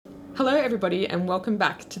Hello, everybody, and welcome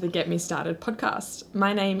back to the Get Me Started podcast.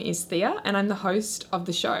 My name is Thea, and I'm the host of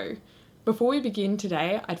the show. Before we begin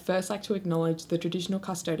today, I'd first like to acknowledge the traditional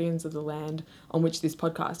custodians of the land on which this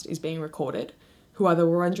podcast is being recorded, who are the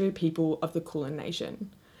Wurundjeri people of the Kulin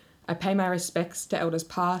Nation. I pay my respects to elders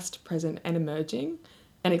past, present, and emerging,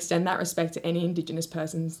 and extend that respect to any Indigenous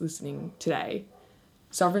persons listening today.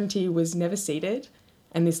 Sovereignty was never ceded,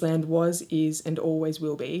 and this land was, is, and always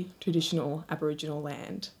will be traditional Aboriginal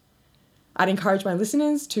land. I'd encourage my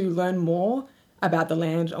listeners to learn more about the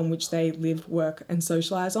land on which they live, work, and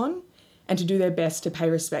socialise on, and to do their best to pay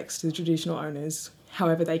respects to the traditional owners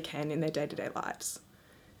however they can in their day-to-day lives.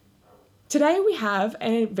 Today we have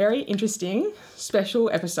a very interesting special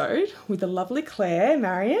episode with the lovely Claire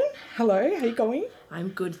Marion. Hello, how are you going? I'm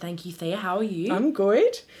good, thank you, Thea. How are you? I'm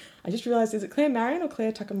good. I just realised, is it Claire Marion or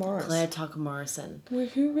Claire Tucker Morris? Claire Tucker Morrison. Where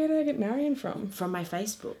did I get Marion from? From my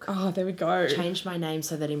Facebook. Oh, there we go. Changed my name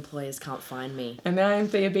so that employers can't find me. And then I'm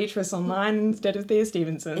Thea Beatrice online instead of Thea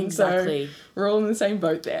Stevenson. Exactly. So we're all in the same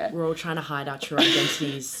boat there. We're all trying to hide our true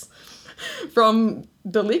identities. From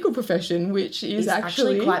the legal profession, which is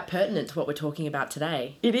actually quite pertinent to what we're talking about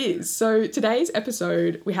today. It is. So today's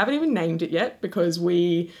episode, we haven't even named it yet because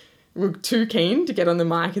we were too keen to get on the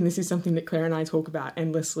mic, and this is something that Claire and I talk about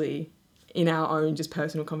endlessly in our own just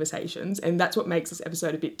personal conversations, and that's what makes this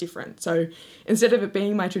episode a bit different. So instead of it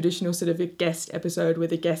being my traditional sort of a guest episode where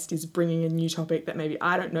the guest is bringing a new topic that maybe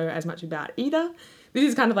I don't know as much about either, this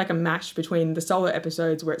is kind of like a mash between the solo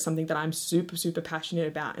episodes where it's something that I'm super, super passionate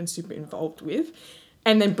about and super involved with,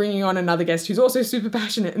 and then bringing on another guest who's also super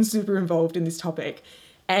passionate and super involved in this topic.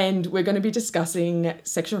 And we're going to be discussing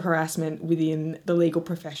sexual harassment within the legal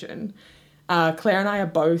profession. Claire and I are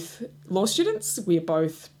both law students. We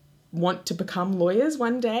both want to become lawyers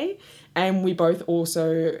one day, and we both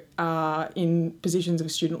also are in positions of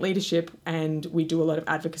student leadership, and we do a lot of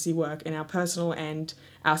advocacy work in our personal and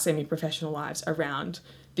our semi-professional lives around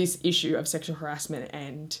this issue of sexual harassment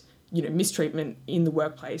and, you know, mistreatment in the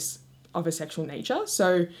workplace of a sexual nature.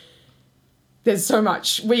 So there's so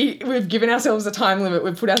much. We've given ourselves a time limit.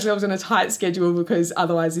 We've put ourselves on a tight schedule because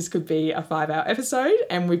otherwise this could be a 5-hour episode,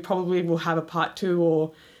 and we probably will have a part 2,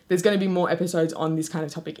 or there's going to be more episodes on this kind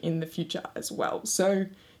of topic in the future as well. So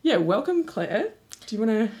yeah, welcome, Claire. Do you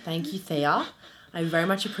want to... Thank you, Thea. I very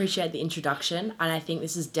much appreciate the introduction, and I think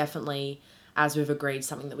this is definitely, as we've agreed,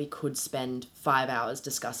 something that we could spend 5 hours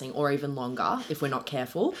discussing, or even longer if we're not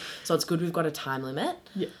careful. So it's good we've got a time limit.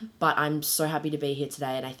 Yeah. But I'm so happy to be here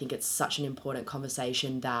today, and I think it's such an important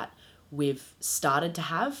conversation that we've started to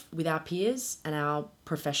have with our peers and our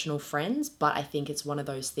professional friends, but I think it's one of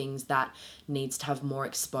those things that needs to have more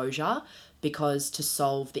exposure, because to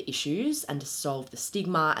solve the issues and to solve the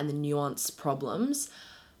stigma and the nuanced problems,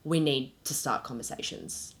 we need to start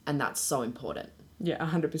conversations, and that's so important. Yeah,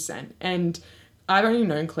 100%. And I've only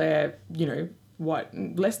known Claire,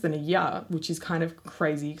 less than a year, which is kind of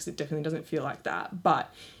crazy because it definitely doesn't feel like that.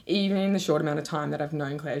 But even in the short amount of time that I've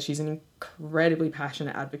known Claire, she's an incredibly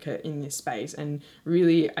passionate advocate in this space. And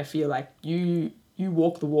really, I feel like you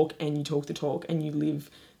walk the walk and you talk the talk, and you live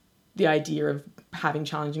the idea of having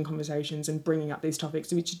challenging conversations and bringing up these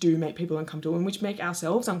topics which do make people uncomfortable and which make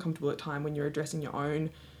ourselves uncomfortable at time when you're addressing your own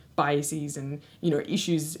biases and,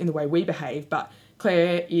 issues in the way we behave. But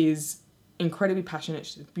Claire is incredibly passionate.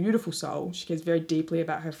 She's a beautiful soul. She cares very deeply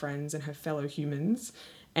about her friends and her fellow humans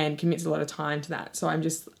and commits a lot of time to that. So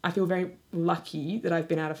I feel very lucky that I've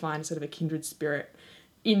been able to find sort of a kindred spirit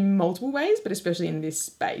in multiple ways, but especially in this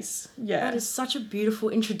space. Yeah. That is such a beautiful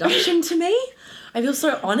introduction to me. I feel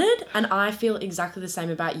so honoured, and I feel exactly the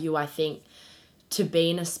same about you. I think to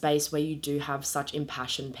be in a space where you do have such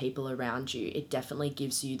impassioned people around you, it definitely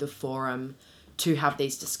gives you the forum to have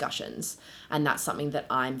these discussions. And that's something that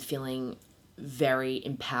I'm feeling very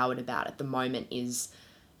empowered about at the moment. Is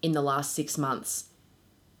in the last 6 months,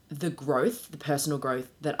 the personal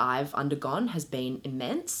growth that I've undergone has been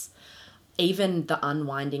immense. Even the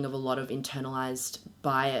unwinding of a lot of internalized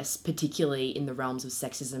bias, particularly in the realms of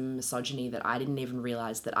sexism and misogyny, that I didn't even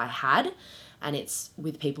realize that I had. And it's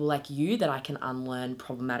with people like you that I can unlearn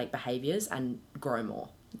problematic behaviors and grow more.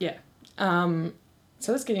 Yeah.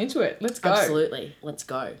 So let's get into it. Let's go. Absolutely. Let's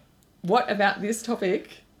go. What about this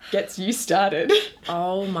topic gets you started?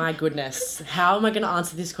 Oh my goodness. How am I going to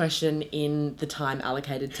answer this question in the time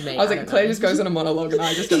allocated to me? I was like, Claire just goes on a monologue and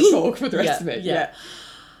I just don't talk for the rest of it. Yeah.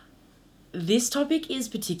 This topic is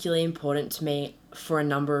particularly important to me for a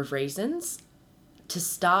number of reasons. To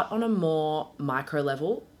start on a more micro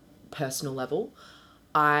level, personal level,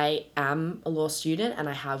 I am a law student and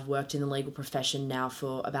I have worked in the legal profession now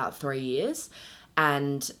for about 3 years.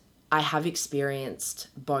 And I have experienced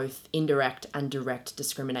both indirect and direct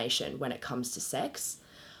discrimination when it comes to sex.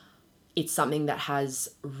 It's something that has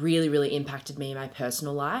really, really impacted me in my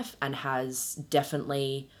personal life and has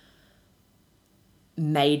definitely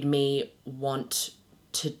made me want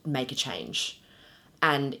to make a change.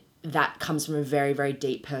 And that comes from a very, very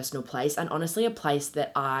deep personal place, and honestly a place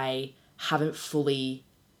that I haven't fully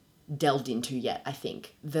delved into yet. I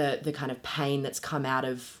think the kind of pain that's come out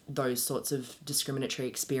of those sorts of discriminatory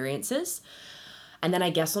experiences. And then I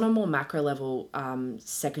guess on a more macro level,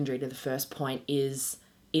 secondary to the first point, is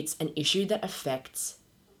it's an issue that affects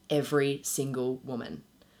every single woman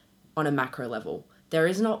on a macro level. There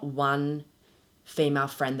is not one female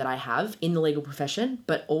friend that I have in the legal profession,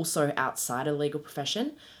 but also outside of the legal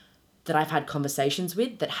profession, that I've had conversations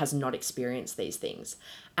with that has not experienced these things.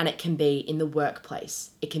 And it can be in the workplace,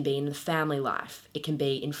 it can be in the family life, it can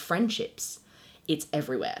be in friendships. It's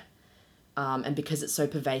everywhere. And because it's so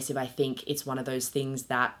pervasive, I think it's one of those things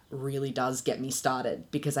that really does get me started,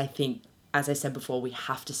 because I think, as I said before, we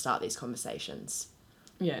have to start these conversations.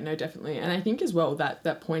 Yeah, no, definitely. And I think as well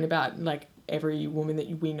that point about like every woman that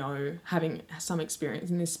we know having some experience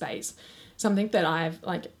in this space, something that I've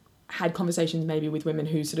like had conversations maybe with women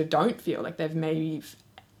who sort of don't feel like they've maybe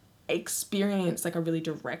experienced like a really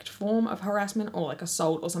direct form of harassment or like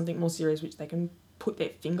assault or something more serious which they can put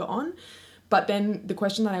their finger on. But then the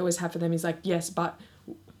question that I always have for them is like, yes, but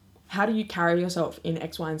how do you carry yourself in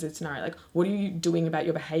X, Y, and Z scenario? Like, what are you doing about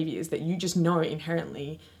your behaviours that you just know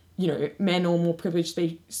inherently, you know, men or more privileged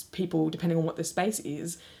people, depending on what the space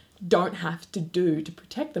is, don't have to do to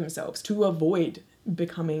protect themselves, to avoid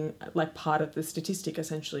becoming like part of the statistic,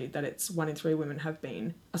 essentially, that it's 1 in 3 women have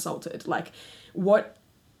been assaulted. Like, what,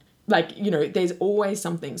 like, you know, there's always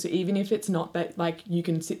something. So even if it's not that, like, you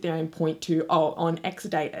can sit there and point to, oh, on X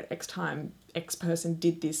date at X time, X person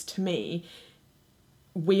did this to me,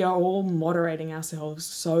 we are all moderating ourselves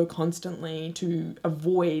so constantly to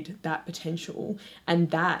avoid that potential.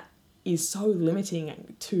 And that is so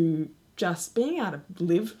limiting to just being able to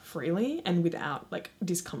live freely and without like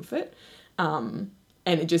discomfort. And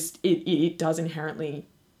it does inherently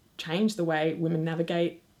change the way women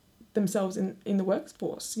navigate themselves in the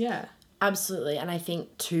workforce. Yeah. Absolutely. And I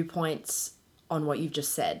think 2 points on what you've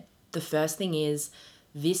just said. The first thing is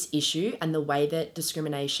this issue and the way that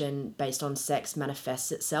discrimination based on sex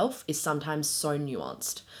manifests itself is sometimes so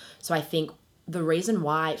nuanced. So I think the reason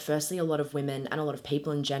why, firstly, a lot of women and a lot of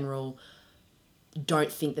people in general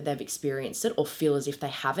don't think that they've experienced it or feel as if they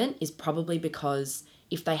haven't is probably because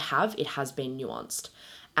if they have, it has been nuanced.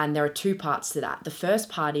 And there are 2 parts to that. The first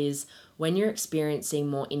part is when you're experiencing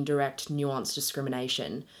more indirect, nuanced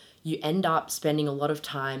discrimination, you end up spending a lot of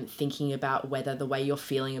time thinking about whether the way you're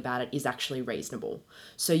feeling about it is actually reasonable.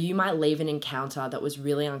 So you might leave an encounter that was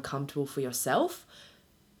really uncomfortable for yourself,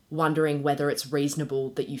 wondering whether it's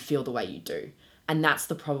reasonable that you feel the way you do. And that's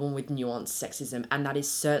the problem with nuanced sexism. And that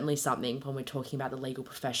is certainly something when we're talking about the legal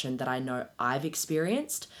profession that I know I've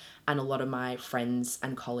experienced and a lot of my friends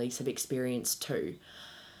and colleagues have experienced too.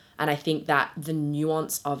 And I think that the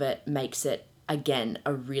nuance of it makes it, again,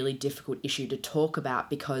 a really difficult issue to talk about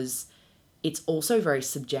because it's also very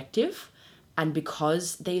subjective. And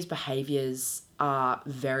because these behaviours are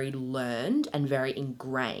very learned and very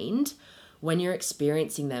ingrained, when you're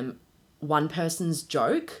experiencing them, one person's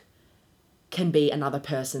joke can be another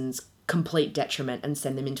person's complete detriment and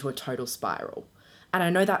send them into a total spiral. And I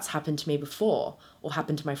know that's happened to me before or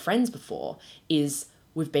happened to my friends before, is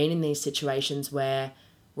we've been in these situations where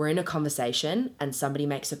we're in a conversation and somebody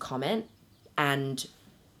makes a comment and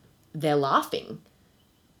they're laughing,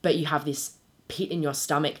 but you have this pit in your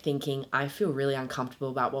stomach thinking, I feel really uncomfortable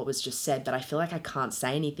about what was just said, but I feel like I can't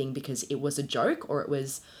say anything because it was a joke or it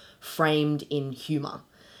was framed in humour.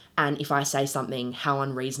 And if I say something, how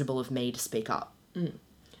unreasonable of me to speak up. And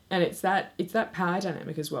it's that power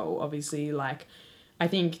dynamic as well. Obviously, like, I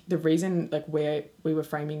think the reason like where we were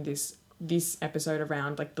framing this episode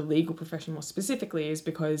around like the legal profession more specifically is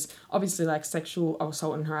because obviously like sexual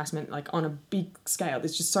assault and harassment, like on a big scale,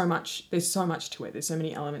 there's so much to it. There's so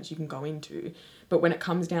many elements you can go into. But when it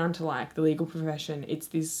comes down to like the legal profession, it's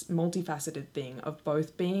this multifaceted thing of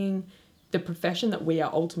both being the profession that we are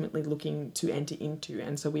ultimately looking to enter into.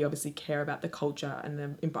 And so we obviously care about the culture and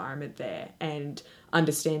the environment there and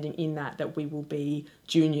understanding in that we will be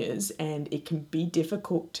juniors and it can be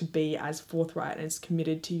difficult to be as forthright and as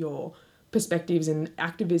committed to your perspectives and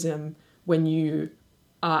activism when you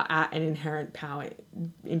are at an inherent power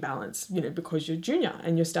imbalance, you know, because you're junior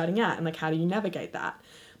and you're starting out and like, how do you navigate that?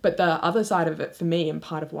 But the other side of it for me, and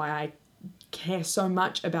part of why I care so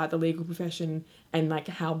much about the legal profession and like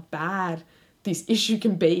how bad this issue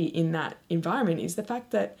can be in that environment, is the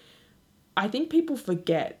fact that I think people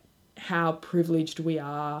forget how privileged we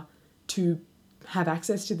are to have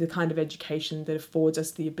access to the kind of education that affords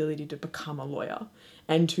us the ability to become a lawyer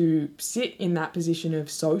and to sit in that position of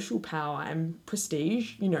social power and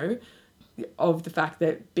prestige, you know, of the fact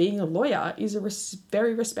that being a lawyer is a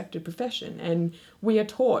very respected profession. And we are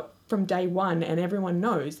taught from day one, and everyone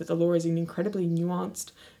knows that the law is an incredibly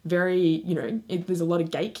nuanced, very, you know, there's a lot of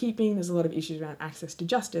gatekeeping, there's a lot of issues around access to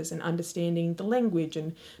justice and understanding the language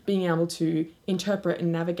and being able to interpret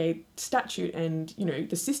and navigate statute and, you know,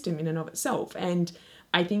 the system in and of itself. And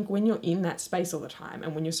I think when you're in that space all the time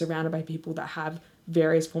and when you're surrounded by people that have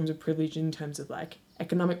various forms of privilege in terms of like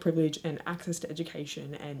economic privilege and access to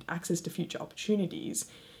education and access to future opportunities,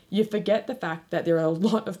 you forget the fact that there are a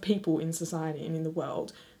lot of people in society and in the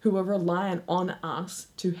world who are reliant on us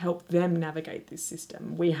to help them navigate this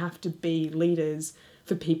system. We have to be leaders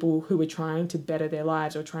for people who are trying to better their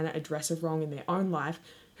lives or trying to address a wrong in their own life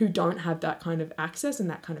who don't have that kind of access and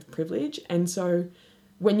that kind of privilege. And so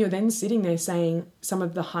when you're then sitting there saying some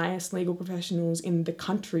of the highest legal professionals in the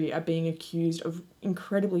country are being accused of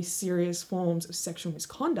incredibly serious forms of sexual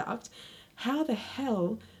misconduct, how the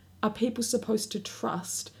hell are people supposed to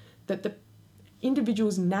trust that the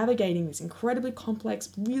individuals navigating this incredibly complex,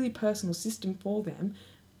 really personal system for them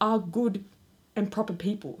are good and proper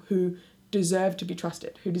people who deserve to be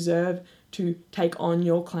trusted, who deserve to take on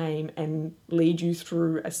your claim and lead you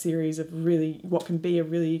through a series of really, what can be a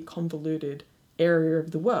really convoluted area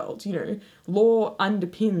of the world? You know, law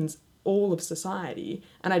underpins all of society,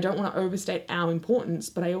 and I don't want to overstate our importance,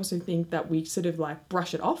 but I also think that we sort of like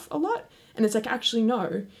brush it off a lot. And it's like, actually,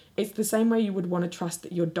 no, it's the same way you would want to trust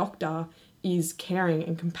that your doctor is caring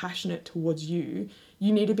and compassionate towards you.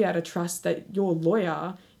 You need to be able to trust that your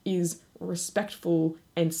lawyer is respectful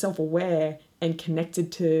and self-aware and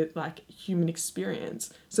connected to like human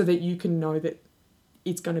experience so that you can know that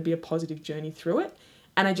it's going to be a positive journey through it.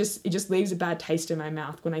 And it just leaves a bad taste in my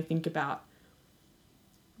mouth when I think about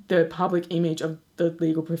the public image of the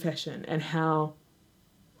legal profession and how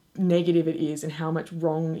negative it is and how much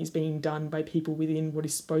wrong is being done by people within what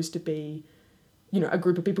is supposed to be, you know, a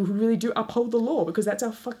group of people who really do uphold the law, because that's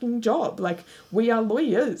our fucking job. Like, we are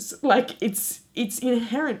lawyers. Like, it's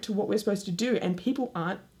inherent to what we're supposed to do, and people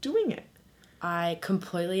aren't doing it. I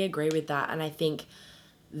completely agree with that. And I think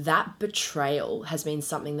that betrayal has been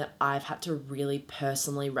something that I've had to really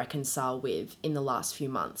personally reconcile with in the last few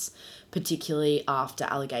months, particularly after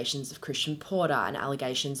allegations of Christian Porter and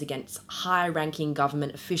allegations against high-ranking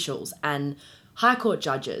government officials and high court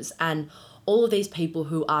judges and all of these people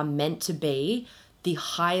who are meant to be the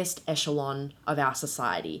highest echelon of our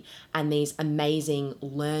society and these amazing,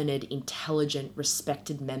 learned, intelligent,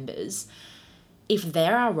 respected members. If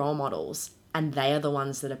they're our role models and they are the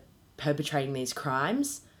ones that are perpetrating these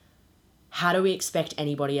crimes, how do we expect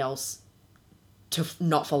anybody else to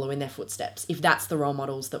not follow in their footsteps if that's the role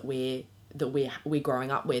models that we're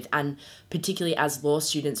growing up with? And particularly as law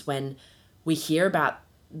students, when we hear about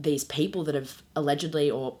these people that have allegedly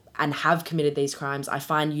and have committed these crimes, I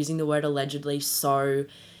find using the word allegedly so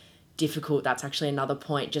difficult. That's actually another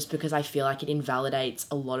point, just because I feel like it invalidates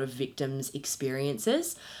a lot of victims'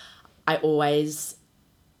 experiences. I always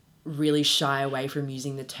really shy away from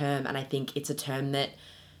using the term, and I think it's a term that,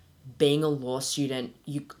 being a law student,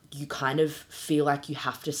 you kind of feel like you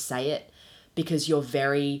have to say it because you're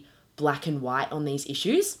very black and white on these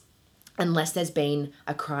issues. Unless there's been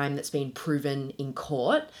a crime that's been proven in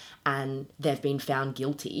court and they've been found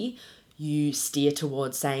guilty, you steer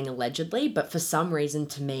towards saying allegedly. But for some reason,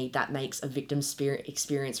 to me, that makes a victim's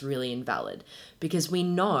experience really invalid, because we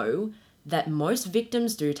know that most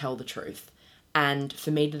victims do tell the truth. And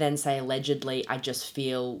for me to then say allegedly, I just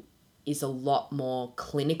feel is a lot more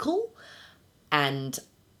clinical, and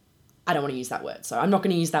I don't want to use that word, so I'm not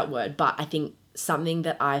going to use that word. But I think something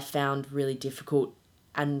that I found really difficult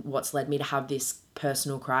and what's led me to have this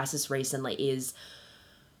personal crisis recently is,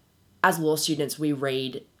 as law students, we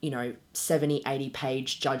read, 70,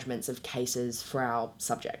 80-page judgments of cases for our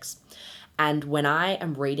subjects. And when I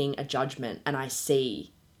am reading a judgment and I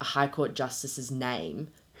see a High Court Justice's name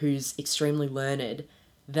who's extremely learned,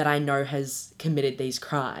 that I know has committed these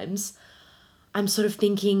crimes, I'm sort of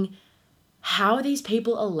thinking, how are these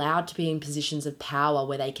people allowed to be in positions of power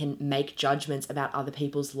where they can make judgments about other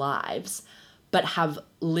people's lives but have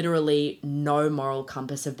literally no moral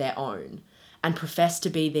compass of their own and profess to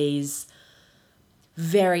be these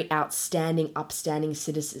very outstanding, upstanding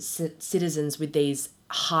citizens with these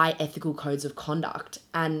high ethical codes of conduct,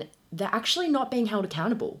 and they're actually not being held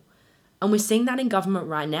accountable? And we're seeing that in government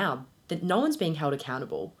right now, that no one's being held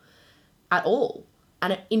accountable at all.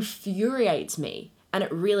 And it infuriates me. And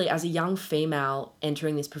it really, as a young female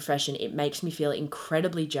entering this profession, it makes me feel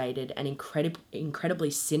incredibly jaded and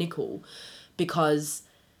incredibly cynical, because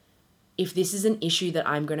if this is an issue that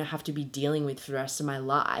I'm going to have to be dealing with for the rest of my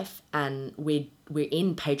life, and we're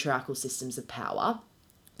in patriarchal systems of power,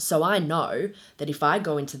 so I know that if I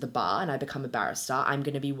go into the bar and I become a barrister, I'm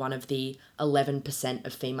going to be one of the 11%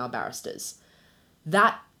 of female barristers.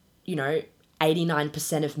 That,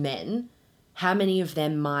 89% of men, how many of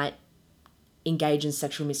them might engage in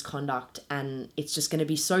sexual misconduct, and it's just going to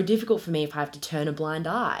be so difficult for me if I have to turn a blind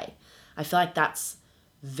eye. I feel like that's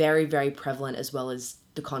very, very prevalent, as well as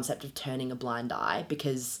the concept of turning a blind eye,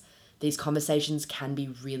 because these conversations can be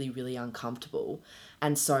really, really uncomfortable.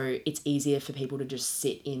 And so it's easier for people to just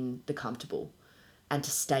sit in the comfortable and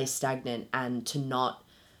to stay stagnant and to not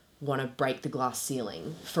want to break the glass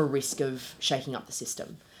ceiling for risk of shaking up the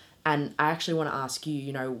system. And I actually want to ask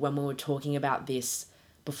you, when we were talking about this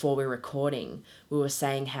before we were recording, we were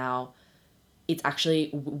saying how it's actually,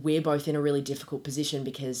 we're both in a really difficult position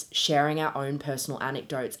because sharing our own personal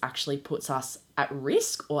anecdotes actually puts us at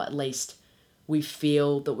risk, or at least we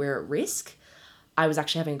feel that we're at risk. I was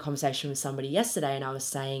actually having a conversation with somebody yesterday, and I was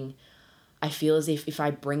saying, I feel as if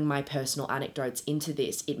I bring my personal anecdotes into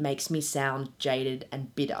this, it makes me sound jaded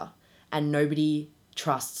and bitter, and nobody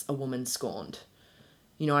trusts a woman scorned.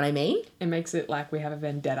 You know what I mean? It makes it like we have a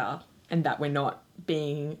vendetta, and that we're not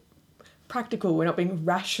being practical, we're not being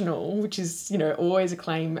rational, which is, always a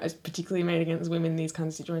claim, as particularly made against women in these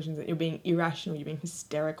kinds of situations, that you're being irrational, you're being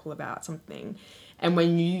hysterical about something. And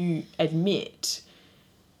when you admit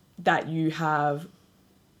that you have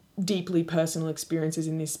deeply personal experiences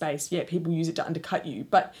in this space, people use it to undercut you.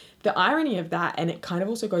 But the irony of that, and it kind of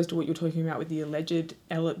also goes to what you're talking about with the alleged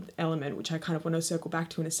element, which I kind of want to circle back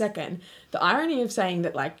to in a second, the irony of saying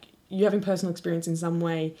that, like, you having personal experience in some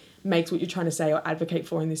way makes what you're trying to say or advocate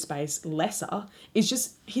for in this space lesser is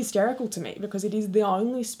just hysterical to me, because it is the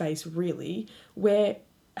only space really where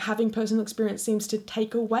having personal experience seems to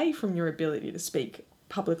take away from your ability to speak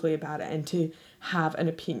publicly about it and to have an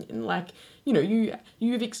opinion. Like, you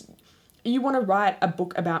want to write a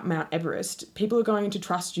book about Mount Everest, people are going to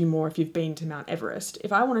trust you more if you've been to Mount Everest.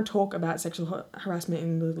 If I want to talk about sexual harassment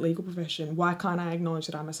in the legal profession, why can't I acknowledge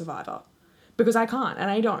that I'm a survivor? Because I can't,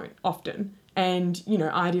 and I don't often. And,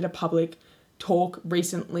 I did a public talk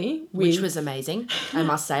recently. Which was amazing. I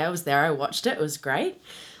must say, I was there, I watched it, it was great.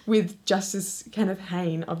 With Justice Kenneth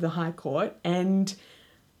Hayne of the High Court, and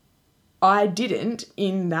I didn't,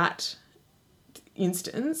 in that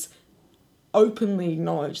instance, openly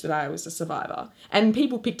acknowledge that I was a survivor. And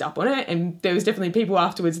people picked up on it, and there was definitely people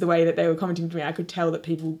afterwards, the way that they were commenting to me, I could tell that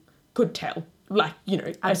people could tell. Like,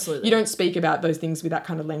 Absolutely. You don't speak about those things with that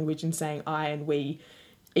kind of language and saying I and we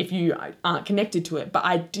if you aren't connected to it. But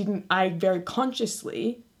I very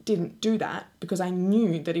consciously didn't do that because I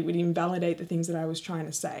knew that it would invalidate the things that I was trying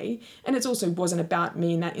to say. And it also wasn't about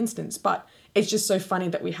me in that instance. But it's just so funny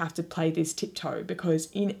that we have to play this tiptoe, because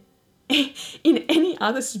in any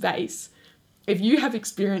other space, if you have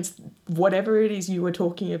experienced whatever it is you were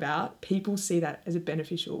talking about, people see that as a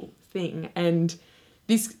beneficial thing. And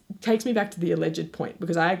this takes me back to the alleged point,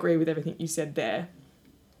 because I agree with everything you said there.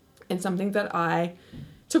 And something that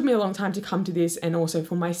took me a long time to come to this, and also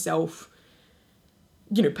for myself,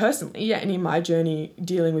 personally, and in my journey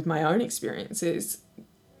dealing with my own experiences,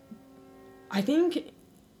 I think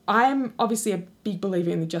I'm obviously a big believer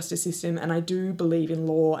in the justice system, and I do believe in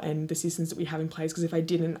law and the systems that we have in place, because if I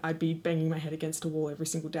didn't, I'd be banging my head against a wall every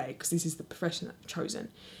single day, because this is the profession that I've chosen.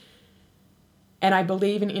 And I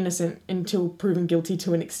believe in innocent until proven guilty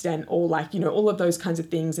to an extent, or all of those kinds of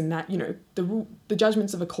things, and that, the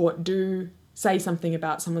judgments of a court do say something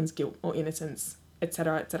about someone's guilt or innocence,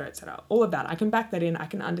 etc., etc., etc. All of that. I can back that in, I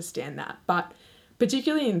can understand that. But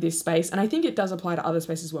particularly in this space, and I think it does apply to other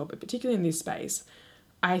spaces as well, but particularly in this space,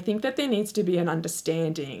 I think that there needs to be an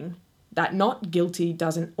understanding that not guilty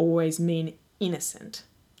doesn't always mean innocent.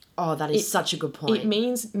 Oh, that is such a good point. It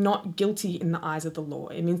means not guilty in the eyes of the law.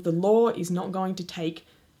 It means the law is not going to take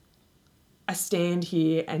a stand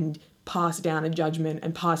here and pass down a judgment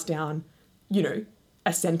and pass down,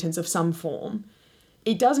 a sentence of some form.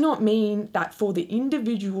 It does not mean that for the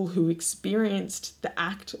individual who experienced the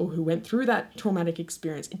act or who went through that traumatic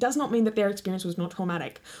experience, it does not mean that their experience was not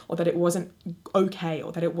traumatic, or that it wasn't okay,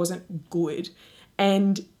 or that it wasn't good.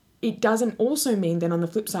 And it doesn't also mean then on the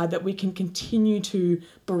flip side that we can continue to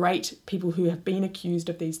berate people who have been accused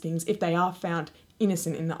of these things if they are found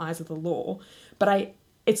innocent in the eyes of the law. But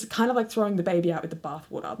it's kind of like throwing the baby out with the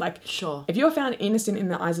bathwater. Like, sure, if you're found innocent in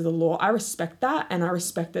the eyes of the law, I respect that, and I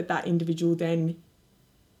respect that individual then,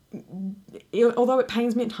 although it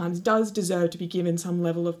pains me at times, does deserve to be given some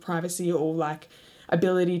level of privacy or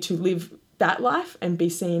ability to live that life and be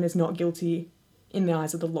seen as not guilty in the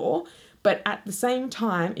eyes of the law. But at the same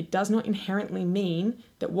time, it does not inherently mean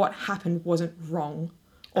that what happened wasn't wrong,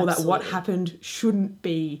 or that what happened shouldn't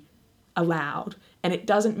be allowed. And it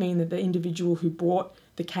doesn't mean that the individual who brought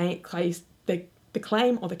the claim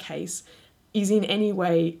or the case is in any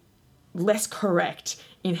way less correct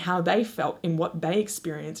in how they felt, in what they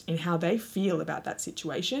experienced, in how they feel about that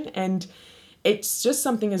situation. And it's just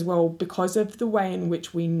something as well, because of the way in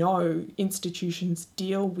which we know institutions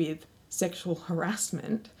deal with sexual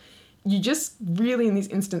harassment, you just really in this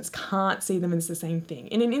instance can't see them as the same thing.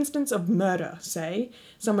 In an instance of murder, say,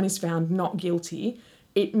 someone is found not guilty,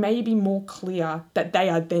 it may be more clear that they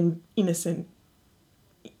are then innocent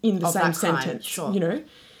in the same sentence, sure. you know.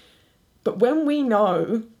 But when we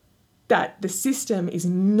know that the system is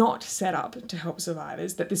not set up to help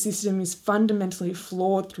survivors, that the system is fundamentally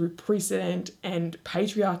flawed through precedent and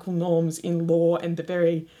patriarchal norms in law and the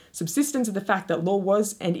very subsistence of the fact that law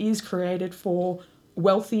was and is created for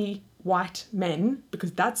wealthy white men,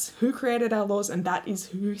 because that's who created our laws and that is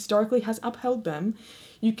who historically has upheld them,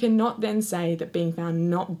 you cannot then say that being found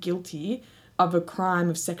not guilty of a crime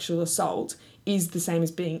of sexual assault is the same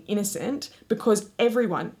as being innocent, because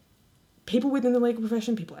everyone, people within the legal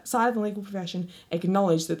profession, people outside of the legal profession,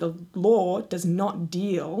 acknowledge that the law does not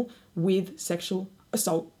deal with sexual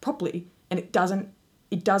assault properly, and it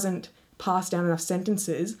doesn't pass down enough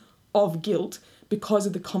sentences of guilt because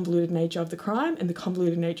of the convoluted nature of the crime and the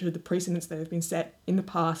convoluted nature of the precedents that have been set in the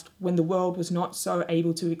past when the world was not so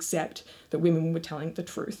able to accept that women were telling the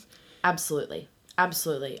truth. Absolutely.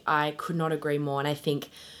 Absolutely. I could not agree more. And I think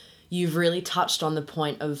you've really touched on the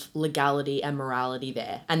point of legality and morality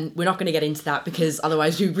there. And we're not going to get into that because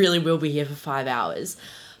otherwise we really will be here for 5 hours.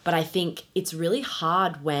 But I think it's really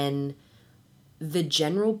hard when the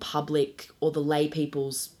general public or the lay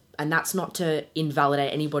people's, and that's not to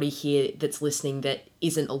invalidate anybody here that's listening that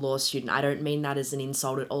isn't a law student. I don't mean that as an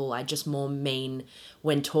insult at all. I just more mean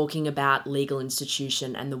when talking about legal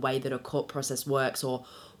institution and the way that a court process works, or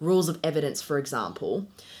rules of evidence, for example,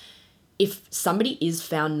 if somebody is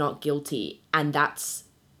found not guilty and that's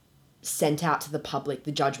sent out to the public,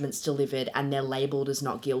 the judgment's delivered and they're labelled as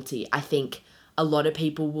not guilty, I think a lot of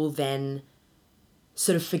people will then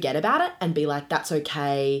sort of forget about it and be like, that's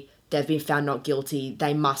okay, they've been found not guilty,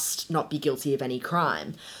 they must not be guilty of any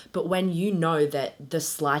crime. But when you know that the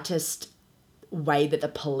slightest way that the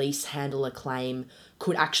police handle a claim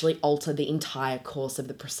could actually alter the entire course of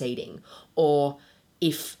the proceeding, or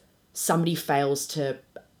if somebody fails to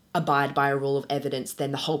abide by a rule of evidence,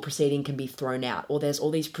 then the whole proceeding can be thrown out, or there's all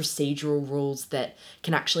these procedural rules that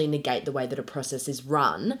can actually negate the way that a process is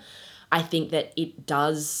run, I think that it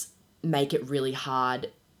does make it really hard.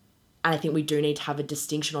 And I think we do need to have a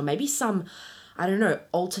distinction, or maybe some, I don't know,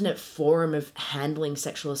 alternate forum of handling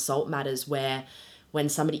sexual assault matters where when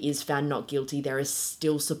somebody is found not guilty, there is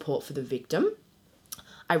still support for the victim.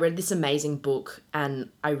 I read this amazing book and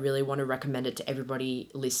I really want to recommend it to everybody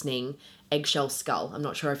listening, Eggshell Skull. I'm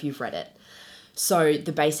not sure if you've read it. So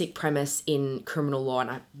the basic premise in criminal law,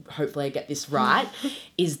 and hopefully I get this right,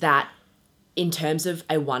 is that in terms of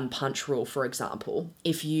a one-punch rule, for example,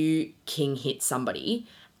 if you king hit somebody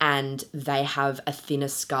and they have a thinner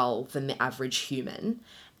skull than the average human,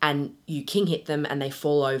 and you king hit them and they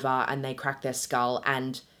fall over and they crack their skull,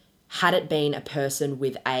 and had it been a person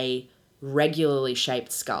with a regularly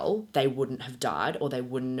shaped skull, they wouldn't have died or they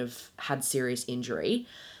wouldn't have had serious injury.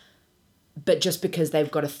 But just because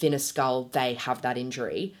they've got a thinner skull, they have that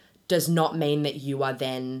injury, does not mean that you are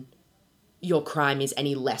then, your crime is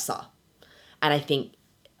any lesser. And I think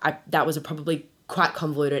that was a probably quite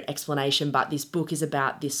convoluted explanation, but this book is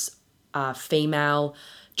about this female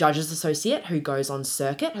judge's associate who goes on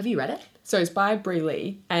circuit. Have you read it? So it's by Brie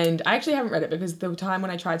Lee, and I actually haven't read it because the time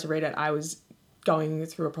when I tried to read it, I was going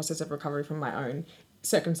through a process of recovery from my own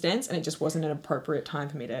circumstance, and it just wasn't an appropriate time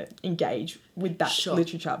for me to engage with that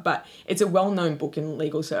literature. But it's a well-known book in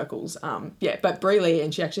legal circles. But Brie Lee,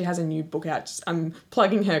 and she actually has a new book out. I'm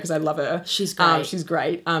plugging her because I love her. She's great. She's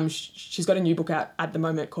great. She's got a new book out at the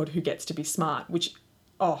moment called Who Gets to Be Smart, which,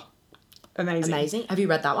 amazing. Have you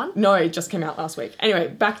read that one? No, it just came out last week. Anyway,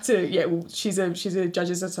 back to, she's a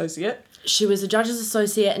judge's associate. She was a judge's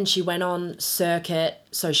associate and she went on circuit.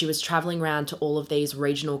 So she was traveling around to all of these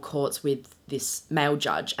regional courts with this male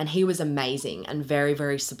judge, and he was amazing and very,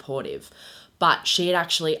 very supportive. But she had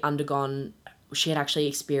actually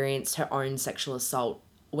experienced her own sexual assault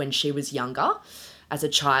when she was younger as a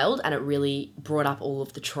child, and it really brought up all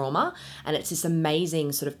of the trauma. And it's this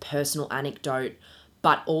amazing sort of personal anecdote,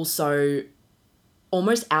 but also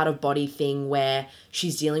almost out of body thing where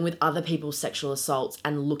she's dealing with other people's sexual assaults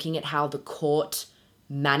and looking at how the court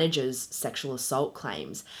manages sexual assault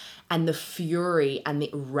claims, and the fury and the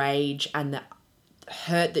rage and the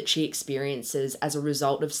hurt that she experiences as a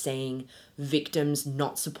result of seeing victims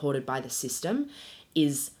not supported by the system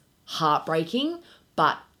is heartbreaking.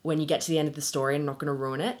 But when you get to the end of the story, and I'm not going to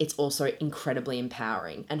ruin it, it's also incredibly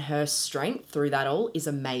empowering. And her strength through that all is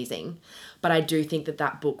amazing. But I do think that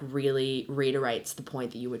that book really reiterates the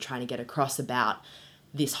point that you were trying to get across about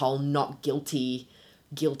this whole not guilty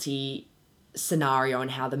scenario,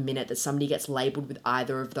 and how the minute that somebody gets labelled with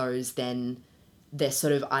either of those, then they're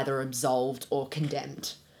sort of either absolved or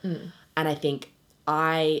condemned. And I think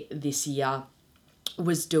this year,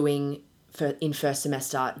 was doing in first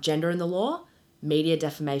semester gender in the law, media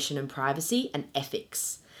defamation and privacy, and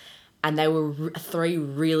ethics. And they were 3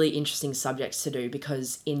 really interesting subjects to do,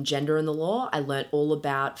 because in gender in the law, I learnt all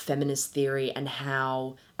about feminist theory and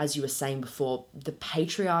how, as you were saying before, the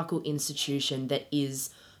patriarchal institution that is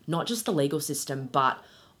not just the legal system, but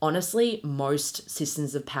honestly, most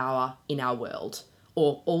systems of power in our world,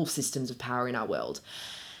 or all systems of power in our world.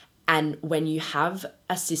 And when you have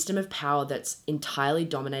a system of power that's entirely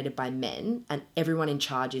dominated by men and everyone in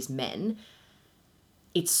charge is men,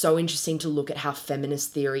 it's so interesting to look at how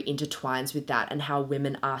feminist theory intertwines with that, and how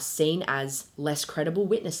women are seen as less credible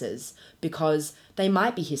witnesses because they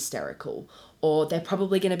might be hysterical, or they're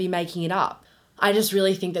probably going to be making it up. I just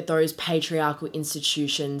really think that those patriarchal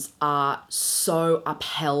institutions are so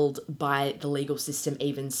upheld by the legal system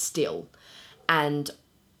even still. And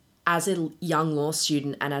as a young law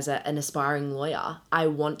student and as an aspiring lawyer, I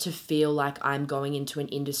want to feel like I'm going into an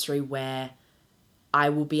industry where I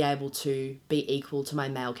will be able to be equal to my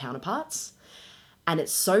male counterparts. And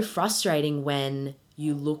it's so frustrating when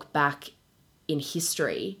you look back in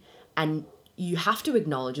history and you have to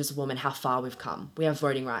acknowledge as a woman how far we've come. We have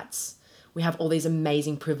voting rights. We have all these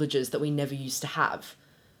amazing privileges that we never used to have.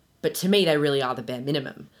 But to me, they really are the bare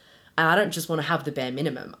minimum. And I don't just want to have the bare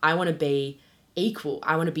minimum. I want to be equal.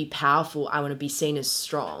 I want to be powerful. I want to be seen as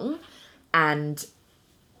strong. And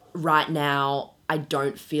right now, I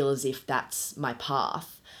don't feel as if that's my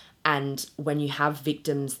path. And when you have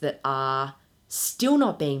victims that are still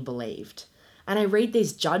not being believed, and I read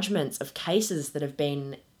these judgments of cases that have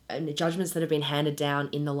been handed down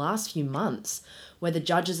in the last few months, where the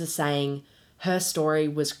judges are saying her story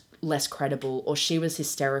was less credible, or she was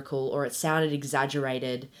hysterical, or it sounded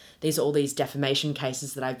exaggerated. These are all these defamation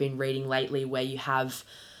cases that I've been reading lately, where you have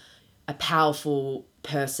a powerful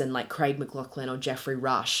person like Craig McLachlan or Jeffrey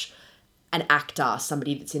Rush, an actor,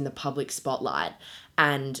 somebody that's in the public spotlight,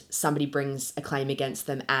 and somebody brings a claim against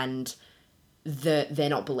them and they're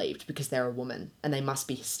not believed because they're a woman and they must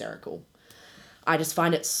be hysterical. I just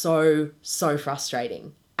find it so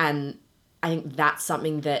frustrating. And I think that's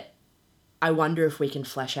something that I wonder if we can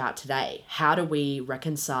flesh out today. How do we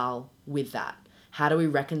reconcile with that? How do we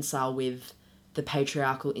reconcile with the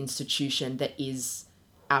patriarchal institution that is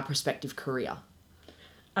our prospective career?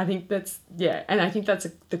 I think that's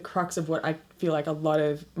the crux of what I feel like a lot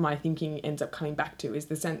of my thinking ends up coming back to, is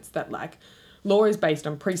the sense that, like, law is based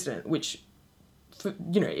on precedent, which,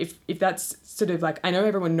 if that's sort of like, I know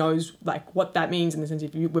everyone knows like what that means in the sense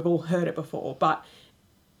of we've all heard it before, but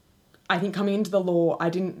I think coming into the law, I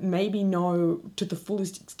didn't maybe know to the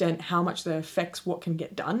fullest extent how much that affects what can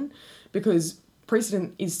get done, because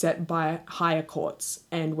precedent is set by higher courts,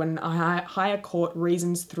 and when a higher court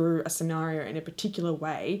reasons through a scenario in a particular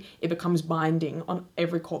way, it becomes binding on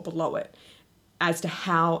every court below it as to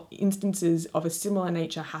how instances of a similar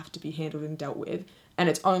nature have to be handled and dealt with. And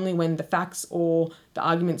it's only when the facts or the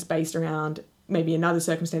arguments based around maybe another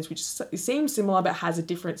circumstance which seems similar but has a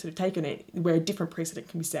different sort of take on it, where a different precedent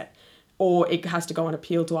can be set, or it has to go on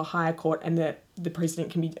appeal to a higher court and the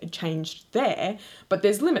precedent can be changed there. But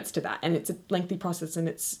there's limits to that, and it's a lengthy process, and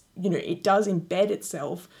it's, it does embed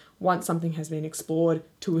itself once something has been explored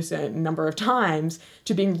to a certain number of times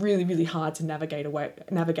to being really, really hard to navigate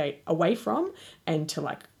away from, and to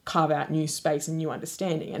like carve out new space and new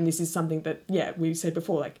understanding. And this is something that, we said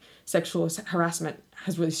before, like sexual harassment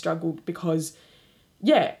has really struggled because,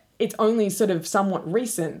 it's only sort of somewhat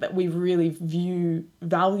recent that we really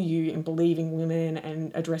value in believing women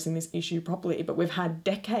and addressing this issue properly. But we've had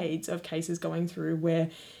decades of cases going through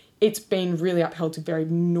where it's been really upheld to very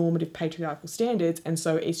normative patriarchal standards. And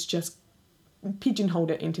so it's just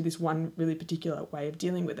pigeonholed it into this one really particular way of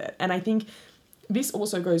dealing with it. And I think this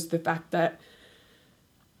also goes to the fact that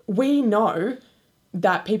we know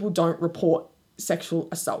that people don't report sexual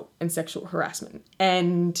assault and sexual harassment.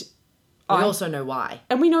 And we also know why.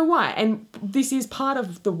 And we know why. And this is part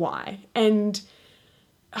of the why. And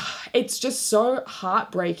it's just so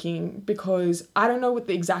heartbreaking because I don't know what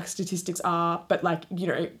the exact statistics are, but like,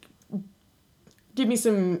 give me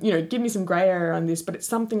some grey area on this, but it's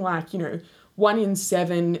something like, 1 in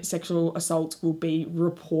 7 sexual assaults will be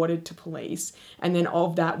reported to police. And then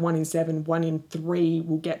of that 1 in 7, 1 in 3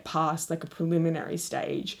 will get past like a preliminary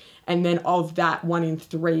stage. And then of that 1 in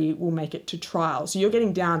 3 will make it to trial. So you're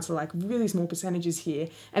getting down to like really small percentages here.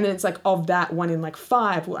 And then it's like of that 1 in like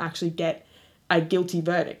 5 will actually get a guilty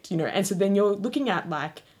verdict, And so then you're looking at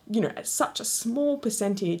like, such a small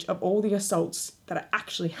percentage of all the assaults that are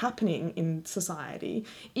actually happening in society,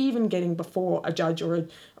 even getting before a judge or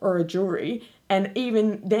a jury, and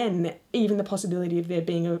even then, even the possibility of there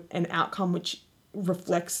being an outcome which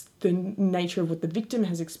reflects the nature of what the victim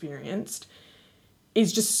has experienced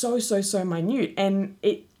is just so minute. And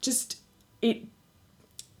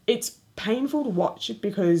it's painful to watch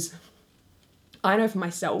because I know for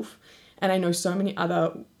myself, and I know so many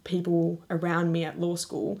other people around me at law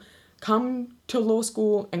school come to law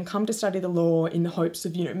school and come to study the law in the hopes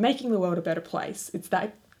of, making the world a better place. It's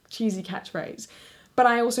that cheesy catchphrase. But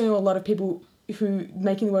I also know a lot of people who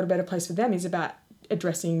making the world a better place for them is about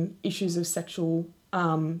addressing issues of sexual,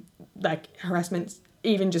 like harassment,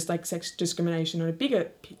 even just like sex discrimination on a bigger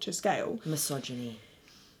picture scale. Misogyny.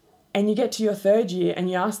 And you get to your third year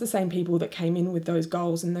and you ask the same people that came in with those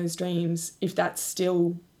goals and those dreams if that's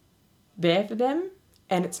still there for them,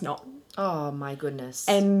 and it's not. Oh my goodness.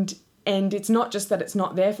 And it's not just that it's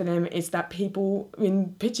not there for them, it's that people,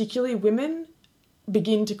 particularly women,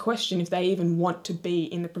 begin to question if they even want to be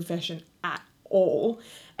in the profession at all.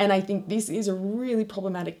 And I think this is a really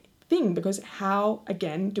problematic thing, because how,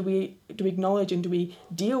 again, do we acknowledge and do we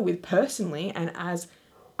deal with personally and as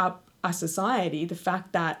a society the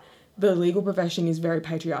fact that the legal profession is very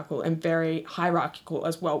patriarchal and very hierarchical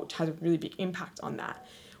as well, which has a really big impact on that.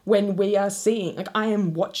 When we are seeing, like I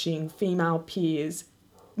am watching female peers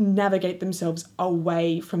navigate themselves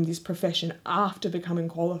away from this profession after becoming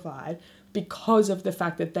qualified because of the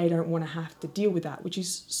fact that they don't want to have to deal with that, which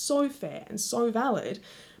is so fair and so valid.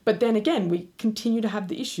 But then again, we continue to have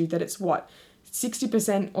the issue that it's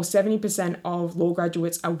 60% or 70% of law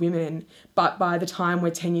graduates are women, but by the time we're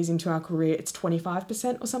 10 years into our career, it's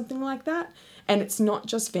 25% or something like that. And it's not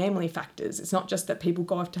just family factors. It's not just that people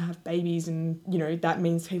go off to have babies and, that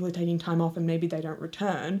means people are taking time off and maybe they don't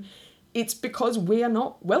return. It's because we are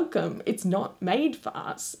not welcome. It's not made for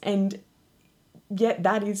us. And yet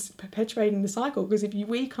that is perpetuating the cycle, because if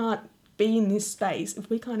we can't be in this space, if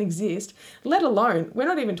we can't exist, let alone, we're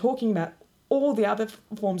not even talking about all the other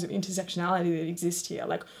forms of intersectionality that exist here.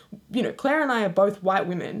 Like, Claire and I are both white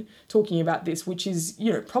women talking about this, which is,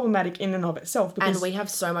 problematic in and of itself. And we have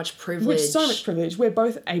so much privilege. We're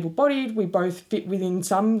both able-bodied. We both fit within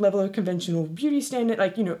some level of conventional beauty standard,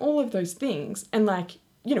 all of those things. And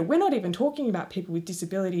we're not even talking about people with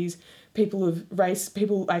disabilities, people of race,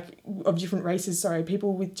 people of different races,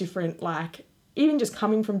 people with different, even just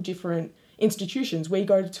coming from different institutions. We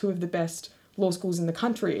go to 2 of the best law schools in the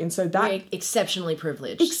country, and so that we're exceptionally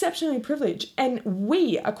privileged, and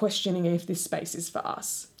we are questioning if this space is for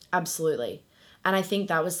us. Absolutely. And I think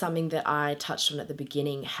that was something that I touched on at the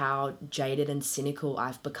beginning, how jaded and cynical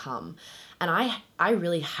I've become. And I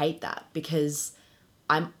really hate that, because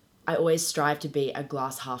I always strive to be a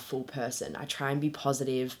glass half full person. I try and be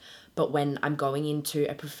positive, but when I'm going into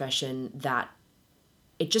a profession that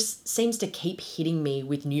it just seems to keep hitting me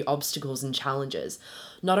with new obstacles and challenges.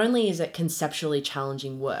 Not only is it conceptually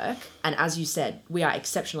challenging work, and as you said, we are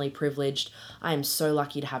exceptionally privileged. I am so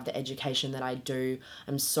lucky to have the education that I do.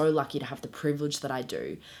 I'm so lucky to have the privilege that I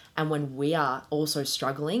do. And when we are also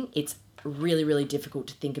struggling, it's really, really difficult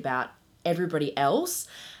to think about everybody else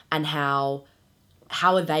and how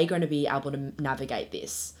are they going to be able to navigate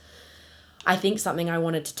this. I think something I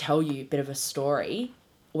wanted to tell you, a bit of a story,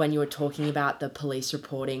 when you were talking about the police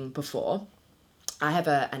reporting before. I have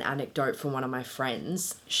an anecdote from one of my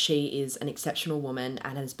friends. She is an exceptional woman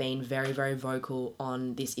and has been very, very vocal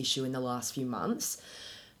on this issue in the last few months,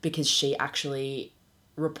 because she actually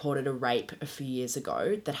reported a rape a few years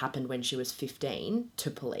ago that happened when she was 15 to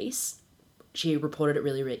police. She reported it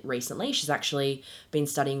really recently. She's actually been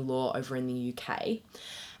studying law over in the UK,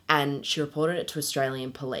 and she reported it to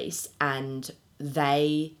Australian police, and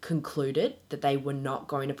they concluded that they were not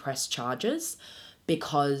going to press charges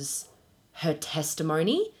because her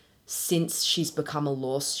testimony since she's become a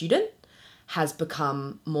law student has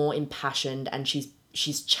become more impassioned, and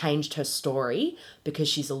she's changed her story because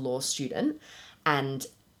she's a law student. And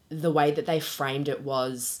the way that they framed it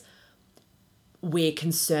was, we're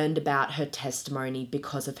concerned about her testimony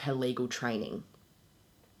because of her legal training.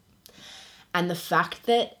 And the fact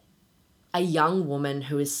that a young woman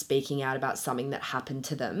who is speaking out about something that happened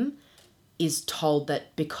to them is told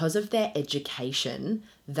that because of their education,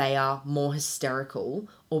 they are more hysterical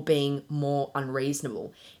or being more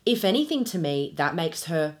unreasonable. If anything, to me, that makes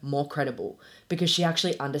her more credible because she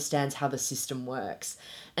actually understands how the system works.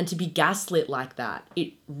 And to be gaslit like that,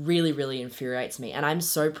 it really, really infuriates me. And I'm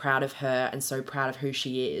so proud of her and so proud of who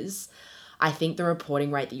she is. I think the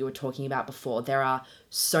reporting rate that you were talking about before, there are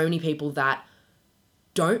so many people that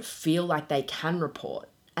don't feel like they can report.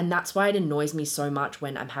 And that's why it annoys me so much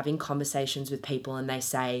when I'm having conversations with people and they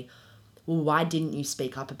say, well, why didn't you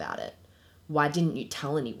speak up about it? Why didn't you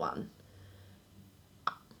tell anyone?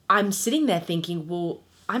 I'm sitting there thinking, well,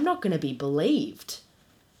 I'm not going to be believed.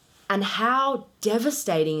 And how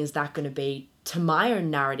devastating is that going to be to my own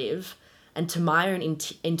narrative and to my own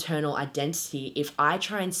internal identity if I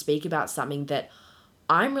try and speak about something that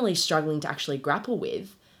I'm really struggling to actually grapple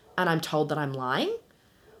with and I'm told that I'm lying?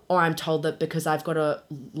 Or I'm told that because I've got a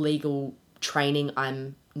legal training,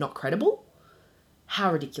 I'm not credible?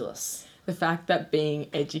 How ridiculous. The fact that being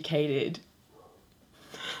educated,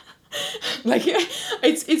 like,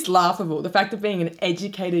 it's laughable. The fact that being an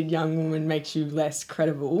educated young woman makes you less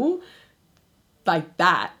credible, like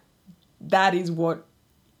that is what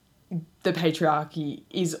the patriarchy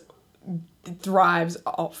thrives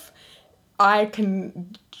off.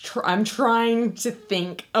 I'm trying to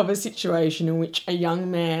think of a situation in which a young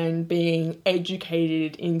man being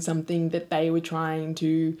educated in something that they were trying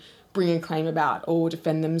to bring a claim about or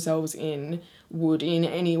defend themselves in would in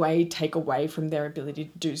any way take away from their ability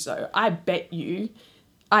to do so. I bet you,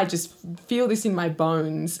 I just feel this in my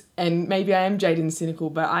bones, and maybe I am jaded and cynical,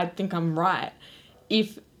 but I think I'm right.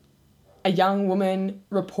 If a young woman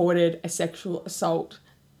reported a sexual assault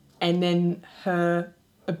and then her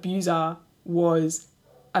abuser was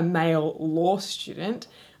a male law student,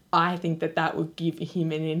 I think that would give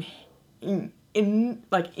him an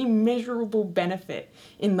immeasurable benefit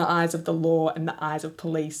in the eyes of the law and the eyes of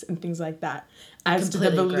police and things like that, as to the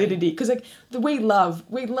validity. Because we love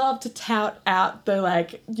to tout out the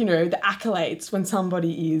the accolades when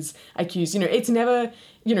somebody is accused. It's never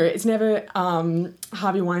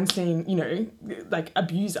Harvey Weinstein,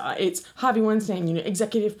 abuser. It's Harvey Weinstein,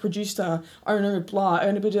 executive producer, owner of blah,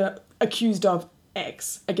 accused of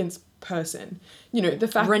X against person. The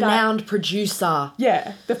fact renowned producer.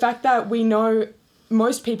 Yeah, the fact that we know,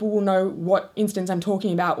 most people will know what instance I'm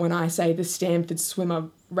talking about when I say the Stanford swimmer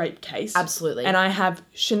rape case. Absolutely. And I have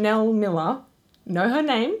Chanel Miller, know her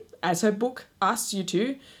name, as her book asks you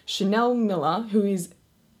to, Chanel Miller, who is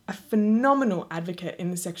a phenomenal advocate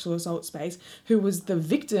in the sexual assault space, who was the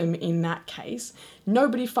victim in that case.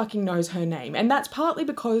 Nobody fucking knows her name. And that's partly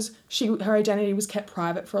because her identity was kept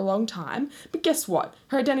private for a long time. But guess what?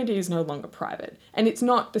 Her identity is no longer private. And it's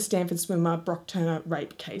not the Stanford swimmer Brock Turner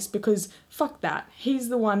rape case, because fuck that. He's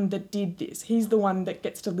the one that did this. He's the one that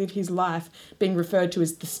gets to live his life being referred to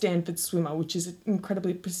as the Stanford swimmer, which is an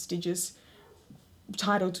incredibly prestigious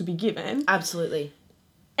title to be given. Absolutely.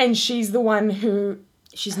 And she's the one who...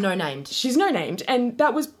 She's no-named. She's no-named. And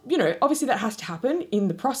that was, obviously that has to happen in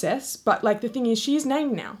the process. But, the thing is, she is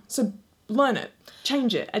named now. So learn it,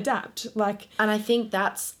 change it, adapt. And I think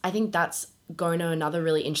that's going to another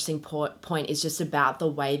really interesting point is just about the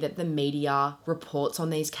way that the media reports on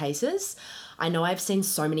these cases. I know I've seen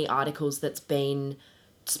so many articles that's been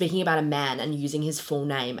speaking about a man and using his full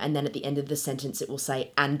name, and then at the end of the sentence it will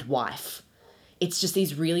say, and wife. It's just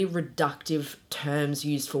these really reductive terms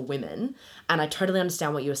used for women. And I totally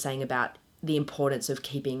understand what you were saying about the importance of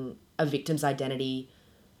keeping a victim's identity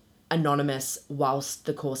anonymous whilst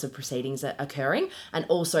the course of proceedings are occurring. And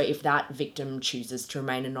also, if that victim chooses to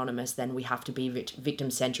remain anonymous, then we have to be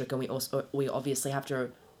victim-centric, and we obviously have to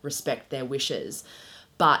respect their wishes.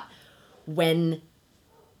 But when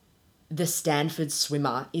the Stanford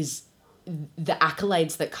swimmer is... the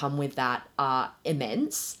accolades that come with that are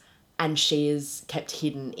immense, and she is kept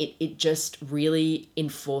hidden, it just really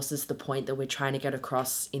enforces the point that we're trying to get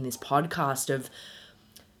across in this podcast of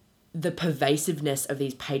the pervasiveness of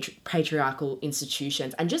these patriarchal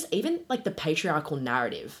institutions and just even the patriarchal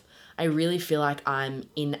narrative. I really feel like I'm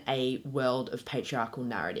in a world of patriarchal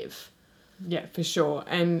narrative. Yeah, for sure.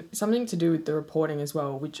 And something to do with the reporting as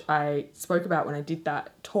well, which I spoke about when I did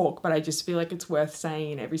that talk, but I just feel like it's worth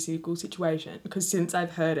saying in every single situation, because since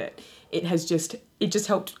I've heard it, it just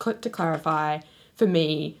helped to clarify for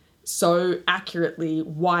me so accurately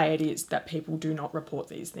why it is that people do not report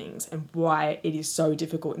these things and why it is so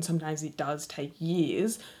difficult, and sometimes it does take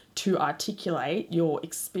years to articulate your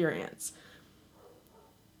experience.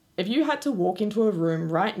 If you had to walk into a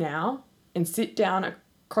room right now and sit down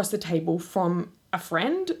across the table from a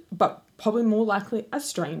friend, but probably more likely a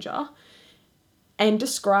stranger, and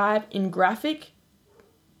describe in graphic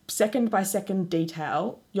second by second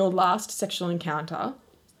detail your last sexual encounter.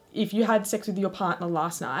 If you had sex with your partner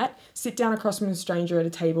last night, sit down across from a stranger at a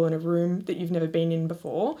table in a room that you've never been in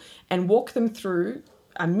before and walk them through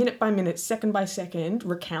a minute by minute, second by second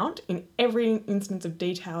recount in every instance of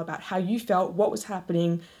detail about how you felt, what was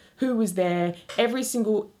happening, who was there, every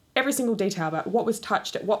single detail about what was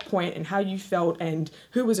touched at what point and how you felt and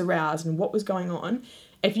who was aroused and what was going on.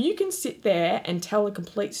 If you can sit there and tell a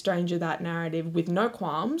complete stranger that narrative with no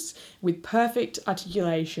qualms, with perfect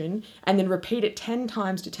articulation, and then repeat it 10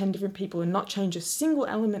 times to 10 different people and not change a single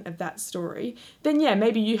element of that story, then yeah,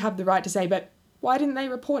 maybe you have the right to say, but why didn't they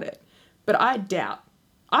report it? But I doubt.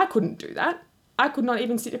 I couldn't do that. I could not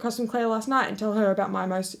even sit across from Claire last night and tell her about my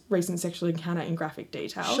most recent sexual encounter in graphic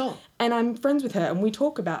detail. Sure. And I'm friends with her and we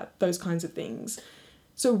talk about those kinds of things.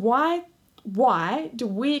 So why do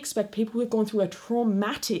we expect people who have gone through a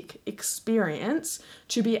traumatic experience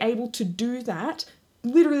to be able to do that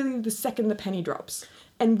literally the second the penny drops?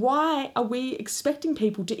 And why are we expecting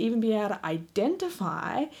people to even be able to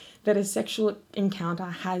identify that a sexual encounter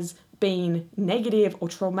has been negative or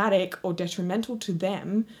traumatic or detrimental to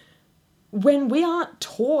them when we aren't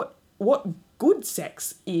taught what good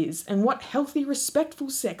sex is and what healthy, respectful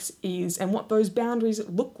sex is and what those boundaries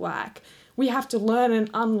look like? We have to learn and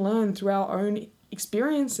unlearn through our own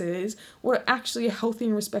experiences what actually a healthy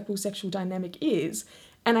and respectful sexual dynamic is.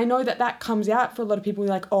 And I know that that comes out for a lot of people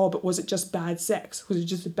like, oh, but was it just bad sex? Was it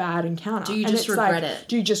just a bad encounter? Do you just regret it?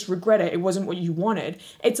 Do you just regret it? It wasn't what you wanted.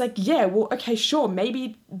 It's like, yeah, well, okay, sure.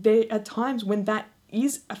 Maybe there are times when that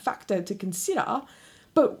is a factor to consider.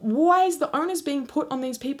 But why is the onus being put on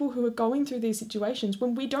these people who are going through these situations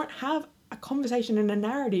when we don't have a conversation and a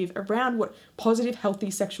narrative around what positive,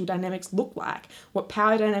 healthy sexual dynamics look like, what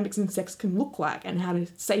power dynamics in sex can look like, and how to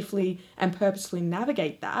safely and purposefully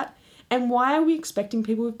navigate that? And why are we expecting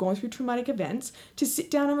people who've gone through traumatic events to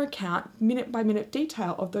sit down and recount minute by minute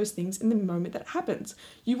detail of those things in the moment that it happens?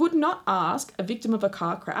 You would not ask a victim of a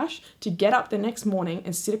car crash to get up the next morning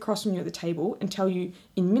and sit across from you at the table and tell you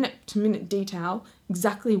in minute to minute detail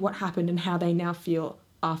exactly what happened and how they now feel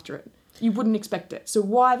after it. You wouldn't expect it. So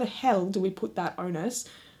why the hell do we put that onus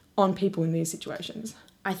on people in these situations?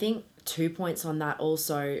 I think 2 points on that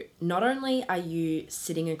also. Not only are you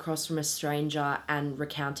sitting across from a stranger and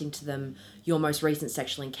recounting to them your most recent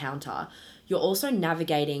sexual encounter, you're also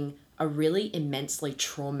navigating a really immensely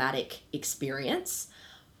traumatic experience.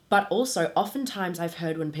 But also, oftentimes I've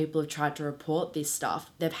heard when people have tried to report this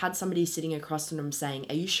stuff, they've had somebody sitting across from them saying,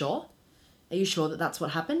 "Are you sure? Are you sure that that's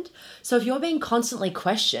what happened?" So if you're being constantly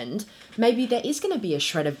questioned, maybe there is going to be a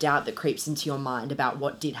shred of doubt that creeps into your mind about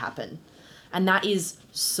what did happen. And that is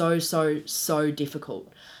so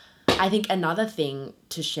difficult. I think another thing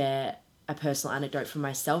to share a personal anecdote from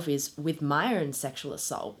myself is with my own sexual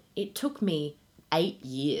assault, it took me 8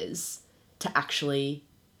 years to actually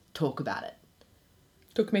talk about it.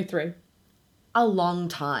 Took me 3. A long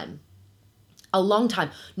time.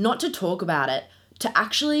 Not to talk about it, to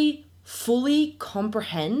actually fully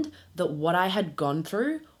comprehend that what I had gone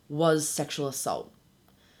through was sexual assault.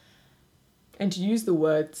 And to use the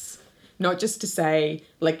words, not just to say,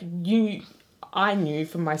 like, I knew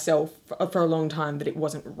for myself for a long time that it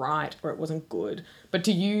wasn't right or it wasn't good, but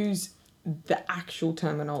to use the actual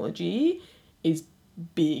terminology is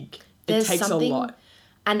big. It takes a lot.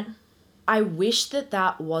 And I wish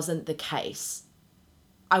that wasn't the case.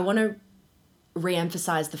 I want to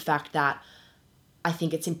re-emphasize the fact that I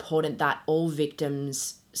think it's important that all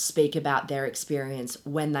victims speak about their experience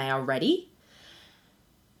when they are ready.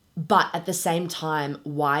 But at the same time,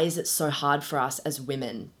 why is it so hard for us as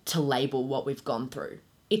women to label what we've gone through?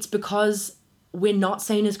 It's because we're not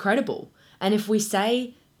seen as credible. And if we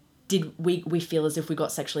say, did we feel as if we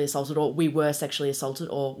got sexually assaulted, or we were sexually assaulted,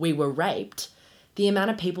 or we were raped, the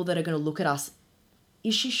amount of people that are going to look at us,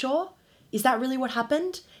 is she sure? Is that really what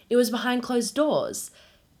happened? It was behind closed doors.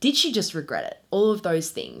 Did she just regret it? All of those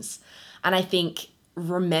things. And I think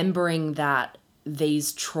remembering that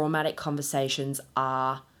these traumatic conversations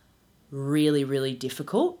are really, really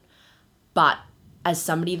difficult. But as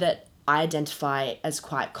somebody that I identify as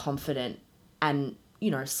quite confident and,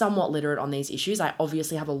 somewhat literate on these issues, I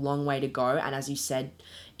obviously have a long way to go. And as you said,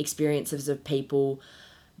 experiences of people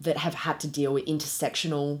that have had to deal with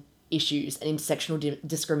intersectional issues and intersectional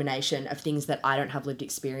discrimination of things that I don't have lived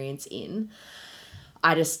experience in.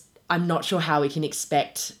 I'm not sure how we can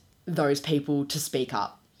expect those people to speak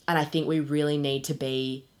up. And I think we really need to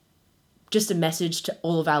be just a message to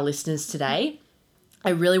all of our listeners today. I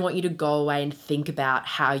really want you to go away and think about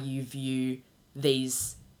how you view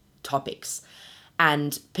these topics.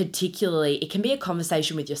 And particularly, it can be a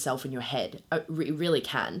conversation with yourself in your head. It really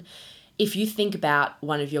can. if you think about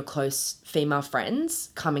one of your close female friends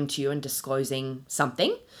coming to you and disclosing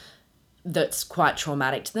something that's quite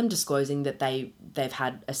traumatic to them, disclosing that they've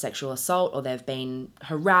had a sexual assault or they've been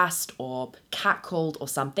harassed or catcalled or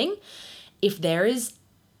something, if there is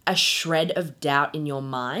a shred of doubt in your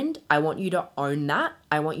mind, I want you to own that.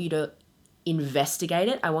 I want you to investigate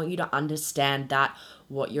it. I want you to understand that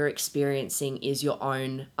what you're experiencing is your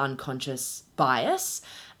own unconscious bias,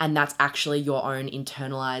 and that's actually your own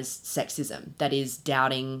internalized sexism that is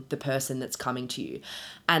doubting the person that's coming to you.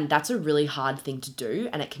 And that's a really hard thing to do,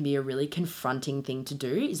 and it can be a really confronting thing to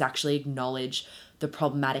do, is actually acknowledge the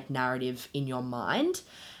problematic narrative in your mind.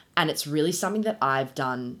 And it's really something that I've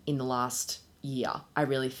done in the last year. I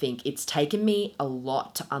really think it's taken me a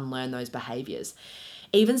lot to unlearn those behaviors.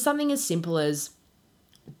 Even something as simple as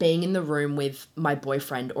being in the room with my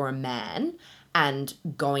boyfriend or a man and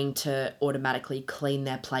going to automatically clean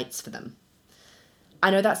their plates for them.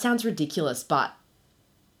 I know that sounds ridiculous, but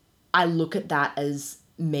I look at that as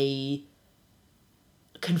me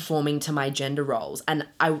conforming to my gender roles. And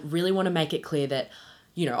I really want to make it clear that,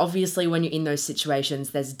 you know, obviously when you're in those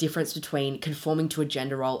situations, there's a difference between conforming to a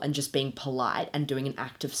gender role and just being polite and doing an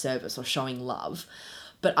act of service or showing love.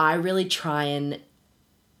 But I really try and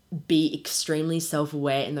be extremely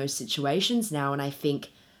self-aware in those situations now. And I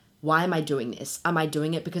think, why am I doing this? Am I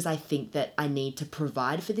doing it because I think that I need to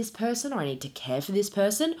provide for this person or I need to care for this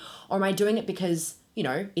person? Or am I doing it because, you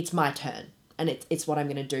know, it's my turn and it's what I'm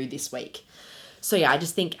going to do this week? So yeah, I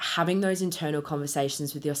just think having those internal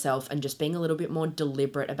conversations with yourself and just being a little bit more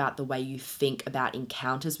deliberate about the way you think about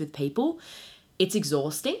encounters with people, it's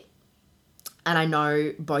exhausting. And I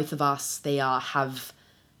know both of us have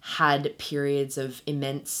had periods of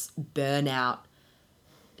immense burnout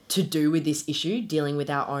to do with this issue, dealing with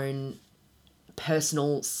our own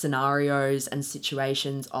personal scenarios and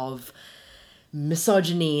situations of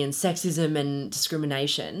misogyny and sexism and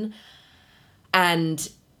discrimination. And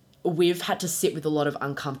we've had to sit with a lot of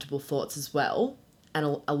uncomfortable thoughts as well,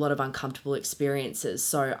 and a lot of uncomfortable experiences.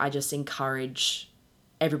 So I just encourage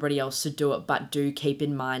everybody else to do it, but do keep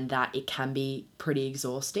in mind that it can be pretty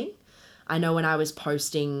exhausting. I know when I was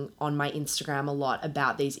posting on my Instagram a lot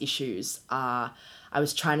about these issues, I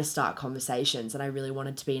was trying to start conversations and I really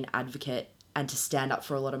wanted to be an advocate and to stand up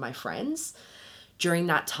for a lot of my friends. During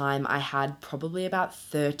that time, I had probably about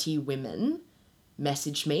 30 women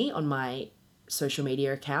message me on my social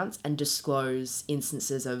media accounts and disclose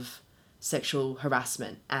instances of sexual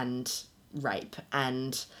harassment and rape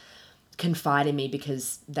and confide in me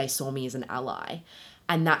because they saw me as an ally.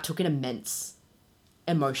 And that took an immense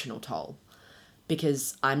emotional toll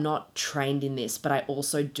because I'm not trained in this, but I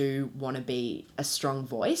also do want to be a strong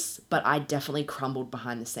voice, but I definitely crumbled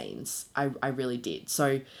behind the scenes. I really did.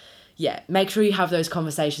 So yeah, make sure you have those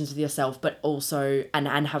conversations with yourself, but also,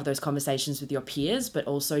 and have those conversations with your peers, but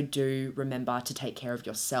also do remember to take care of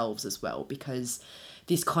yourselves as well, because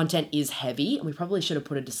this content is heavy, and we probably should have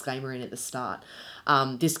put a disclaimer in at the start.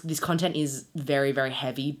 This content is very, very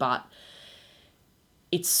heavy, but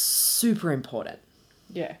it's super important.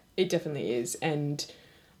 Yeah, it definitely is. And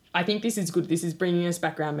I think this is good. This is bringing us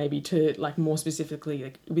back around maybe to like more specifically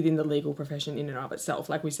like within the legal profession in and of itself.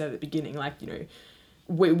 Like we said at the beginning, like, you know,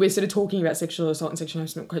 we're sort of talking about sexual assault and sexual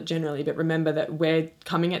harassment quite generally, but remember that we're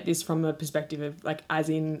coming at this from a perspective of like as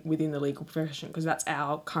in within the legal profession, because that's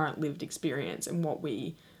our current lived experience and what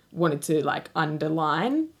we wanted to like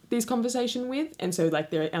underline this conversation with. And so like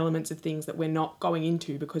there are elements of things that we're not going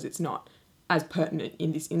into because it's not as pertinent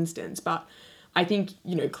in this instance. But I think,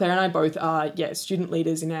 you know, Claire and I both are, student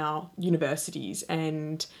leaders in our universities,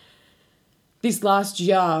 and this last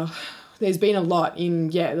year there's been a lot in,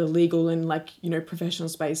 the legal and like, you know, professional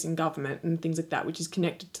space in government and things like that, which is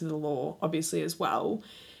connected to the law, obviously, as well.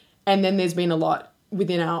 And then there's been a lot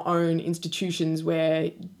within our own institutions where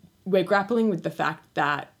we're grappling with the fact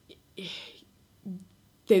that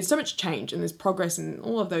there's so much change and there's progress and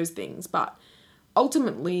all of those things, but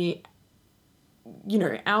ultimately, you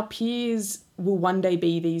know, our peers will one day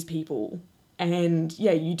be these people. And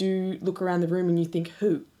you do look around the room and you think,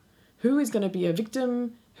 who is going to be a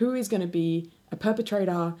victim? Who is going to be a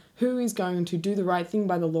perpetrator? Who is going to do the right thing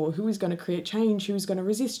by the law? Who is going to create change? Who is going to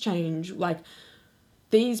resist change? Like,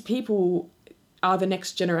 these people are the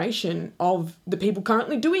next generation of the people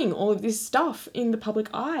currently doing all of this stuff in the public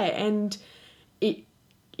eye. And it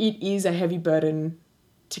is a heavy burden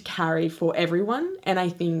to carry for everyone. And I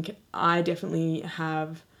think I definitely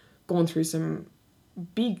have gone through some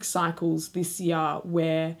big cycles this year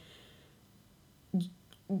where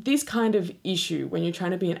this kind of issue, when you're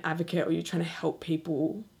trying to be an advocate or you're trying to help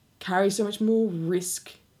people, carries so much more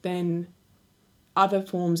risk than other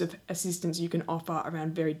forms of assistance you can offer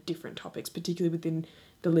around very different topics, particularly within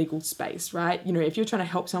the legal space, right? You know, if you're trying to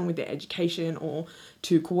help someone with their education or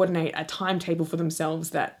to coordinate a timetable for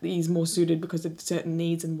themselves that is more suited because of certain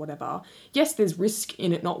needs and whatever, yes, there's risk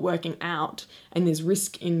in it not working out, and there's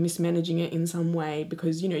risk in mismanaging it in some way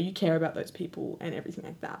because, you know, you care about those people and everything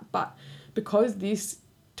like that. But because this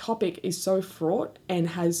topic is so fraught and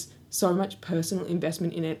has so much personal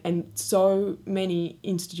investment in it, and so many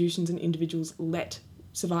institutions and individuals let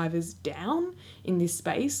survivors down in this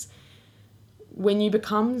space, when you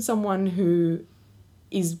become someone who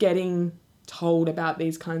is getting told about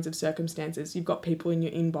these kinds of circumstances, you've got people in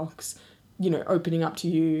your inbox, you know, opening up to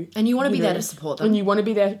you. And you want to be there to support them. And you want to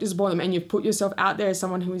be there to support them, and you've put yourself out there as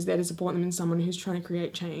someone who is there to support them and someone who's trying to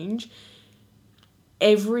create change.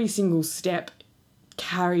 Every single step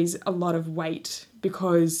carries a lot of weight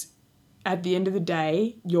because at the end of the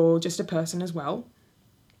day, you're just a person as well.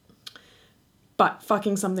 But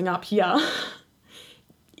fucking something up here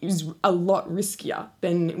is a lot riskier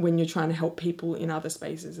than when you're trying to help people in other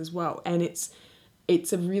spaces as well. And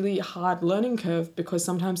it's a really hard learning curve because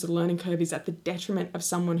sometimes the learning curve is at the detriment of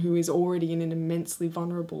someone who is already in an immensely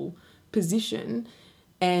vulnerable position,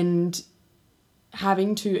 and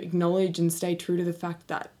having to acknowledge and stay true to the fact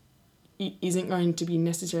that it isn't going to be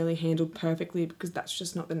necessarily handled perfectly because that's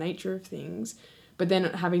just not the nature of things. But then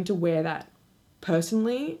having to wear that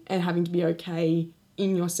personally and having to be okay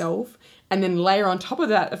in yourself, and then layer on top of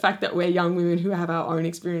that the fact that we're young women who have our own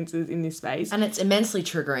experiences in this space. And it's immensely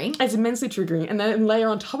triggering. And then layer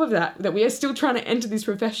on top of that we are still trying to enter this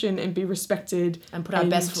profession and be respected. And put our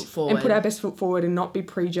best foot forward. And not be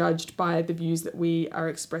prejudged by the views that we are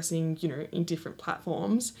expressing, you know, in different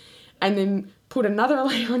platforms. And then put another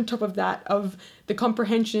layer on top of that of the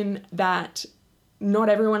comprehension that not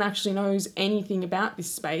everyone actually knows anything about this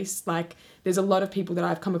space. Like, there's a lot of people that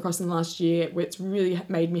I've come across in the last year where it's really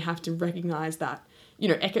made me have to recognise that, you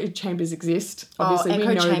know, echo chambers exist. Obviously, we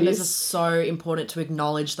know echo chambers this. are so important to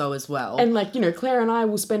acknowledge though as well. And like, you know, Claire and I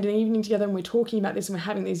will spend an evening together and we're talking about this and we're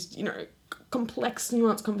having these, you know, complex,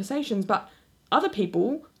 nuanced conversations, but other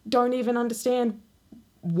people don't even understand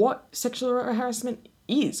what sexual harassment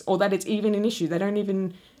is or that it's even an issue. They don't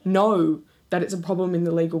even know that it's a problem in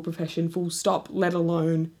the legal profession, full stop, let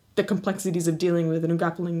alone the complexities of dealing with it and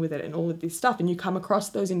grappling with it and all of this stuff. And you come across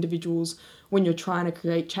those individuals when you're trying to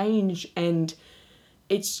create change, and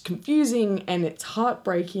it's confusing and it's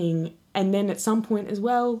heartbreaking. And then at some point as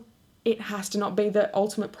well, it has to not be the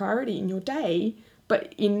ultimate priority in your day,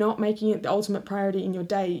 but in not making it the ultimate priority in your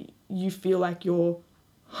day, you feel like you're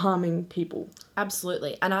harming people.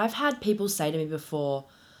 Absolutely. And I've had people say to me before,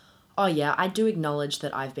 oh yeah, I do acknowledge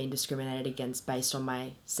that I've been discriminated against based on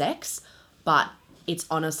my sex, but it's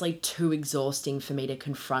honestly too exhausting for me to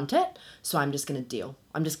confront it, so I'm just going to deal.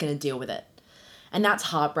 I'm just going to deal with it. And that's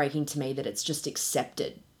heartbreaking to me that it's just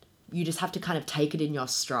accepted. You just have to kind of take it in your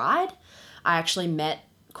stride. I actually met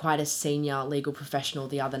quite a senior legal professional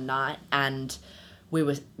the other night, and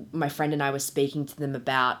my friend and I were speaking to them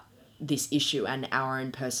about this issue and our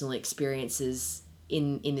own personal experiences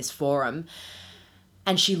in this forum.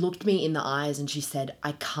 And she looked me in the eyes and she said,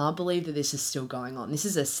 I can't believe that this is still going on. This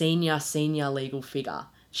is a senior legal figure.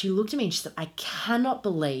 She looked at me and she said, I cannot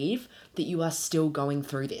believe that you are still going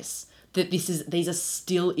through this, that these are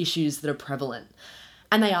still issues that are prevalent.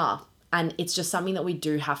 And they are. And it's just something that we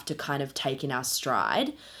do have to kind of take in our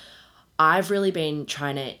stride. I've really been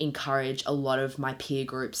trying to encourage a lot of my peer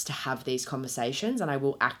groups to have these conversations, and I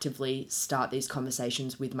will actively start these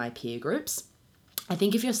conversations with my peer groups. I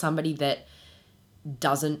think if you're somebody that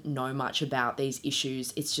doesn't know much about these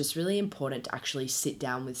issues, it's just really important to actually sit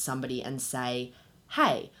down with somebody and say,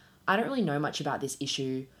 hey, I don't really know much about this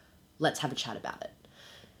issue. Let's have a chat about it.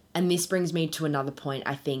 And this brings me to another point,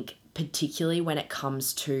 I think, particularly when it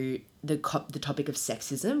comes to the topic of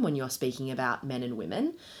sexism, when you're speaking about men and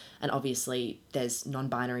women. And obviously there's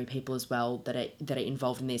non-binary people as well that are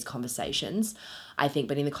involved in these conversations, I think.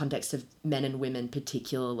 But in the context of men and women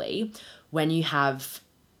particularly, when you have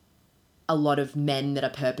a lot of men that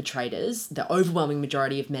are perpetrators, the overwhelming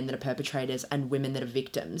majority of men that are perpetrators and women that are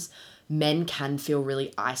victims, men can feel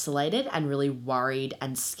really isolated and really worried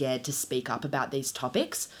and scared to speak up about these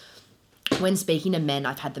topics. When speaking to men,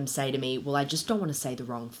 I've had them say to me, well, I just don't want to say the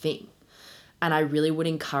wrong thing. And I really would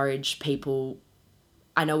encourage people,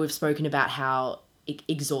 I know we've spoken about how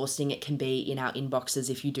exhausting it can be in our inboxes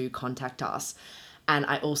if you do contact us. And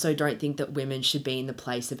I also don't think that women should be in the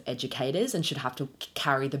place of educators and should have to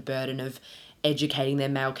carry the burden of educating their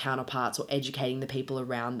male counterparts or educating the people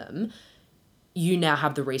around them. You now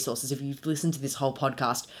have the resources. If you've listened to this whole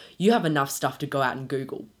podcast, you have enough stuff to go out and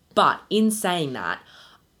Google. But in saying that,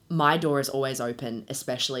 my door is always open,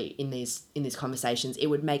 especially in these conversations. It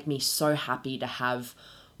would make me so happy to have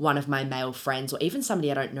one of my male friends, or even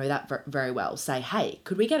somebody I don't know that very well, say, hey,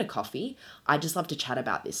 could we get a coffee? I'd just love to chat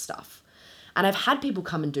about this stuff. And I've had people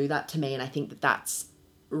come and do that to me, and I think that that's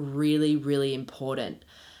really, really important.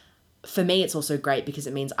 For me, it's also great because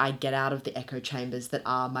it means I get out of the echo chambers that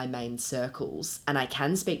are my main circles, and I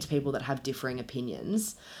can speak to people that have differing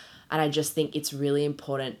opinions. And I just think it's really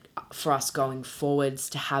important for us going forwards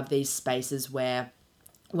to have these spaces where,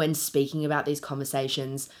 when speaking about these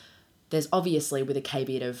conversations, there's obviously with a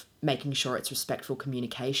caveat of making sure it's respectful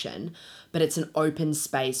communication, but it's an open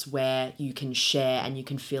space where you can share and you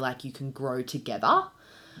can feel like you can grow together.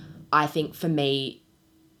 I think for me,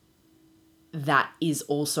 that is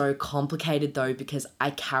also complicated though, because I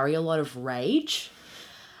carry a lot of rage,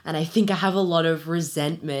 and I think I have a lot of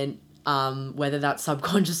resentment, whether that's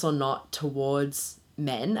subconscious or not, towards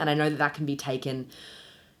men. And I know that that can be taken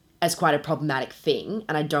as quite a problematic thing,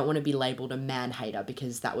 and I don't want to be labelled a man hater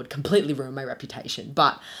because that would completely ruin my reputation.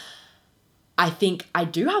 But I think I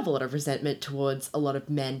do have a lot of resentment towards a lot of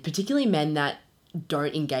men, particularly men that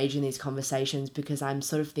don't engage in these conversations, because I'm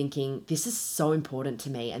sort of thinking, this is so important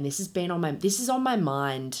to me, and this is on my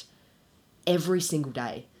mind every single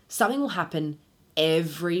day. Something will happen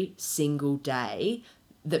every single day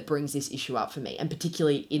that brings this issue up for me, and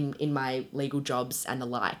particularly in my legal jobs and the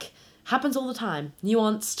like. Happens all the time.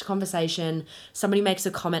 Nuanced conversation. Somebody makes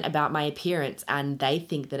a comment about my appearance and they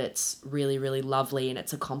think that it's really, really lovely and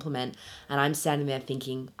it's a compliment, and I'm standing there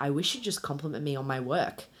thinking, I wish you'd just compliment me on my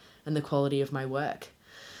work and the quality of my work.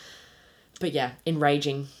 But yeah,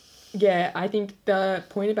 enraging. Yeah, I think the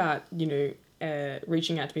point about,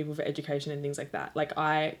 reaching out to people for education and things like that, like,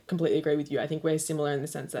 I completely agree with you. I think we're similar in the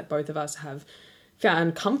sense that both of us have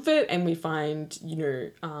found comfort, and we find,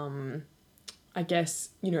 I guess,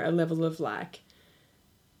 a level of like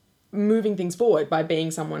moving things forward by being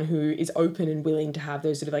someone who is open and willing to have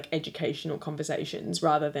those sort of like educational conversations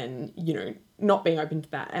rather than, not being open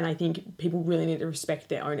to that. And I think people really need to respect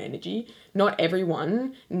their own energy. Not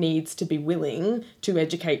everyone needs to be willing to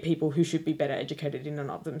educate people who should be better educated in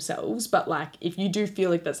and of themselves. But like, if you do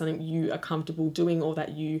feel like that's something you are comfortable doing or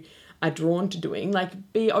that you are drawn to doing,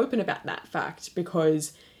 like, be open about that fact,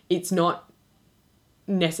 because it's not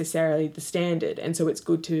necessarily the standard, and so it's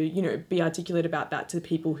good to be articulate about that to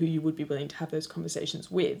people who you would be willing to have those conversations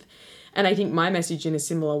with. And I think my message, in a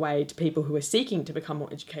similar way to people who are seeking to become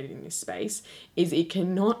more educated in this space, is it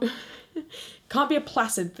can't be a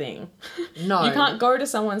placid thing. No, you can't go to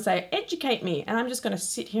someone and say, educate me, and I'm just going to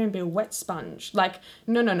sit here and be a wet sponge. Like,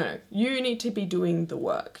 no, you need to be doing the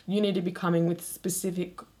work. You need to be coming with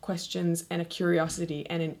specific questions and a curiosity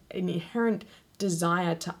and an inherent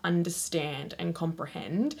desire to understand and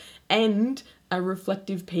comprehend, and a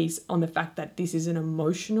reflective piece on the fact that this is an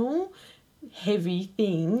emotional, heavy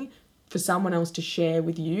thing for someone else to share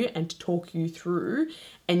with you and to talk you through,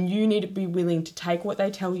 and you need to be willing to take what they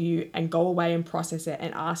tell you and go away and process it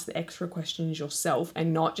and ask the extra questions yourself,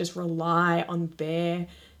 and not just rely on their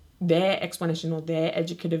explanation or their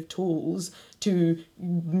educative tools to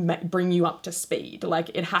bring you up to speed. Like,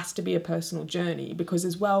 it has to be a personal journey, because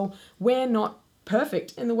as well, we're not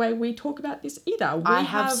perfect in the way we talk about this either. I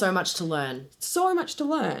have so much to learn. So much to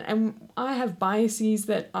learn. And I have biases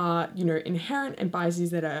that are, inherent, and biases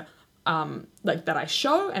that are that I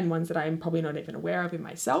show, and ones that I'm probably not even aware of in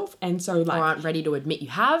myself. And so or aren't ready to admit you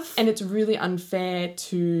have. And it's really unfair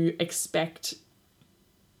to expect,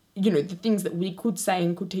 the things that we could say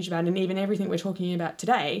and could teach about, and even everything we're talking about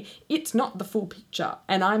today, it's not the full picture.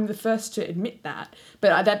 And I'm the first to admit that.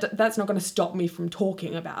 But that's not going to stop me from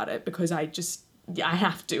talking about it, because I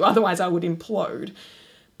have to, otherwise I would implode.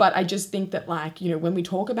 But I just think that, like, when we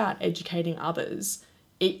talk about educating others,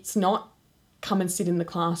 it's not come and sit in the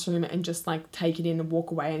classroom and just like take it in and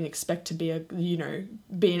walk away and expect to be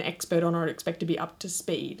be an expert on it, or expect to be up to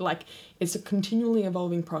speed. Like, it's a continually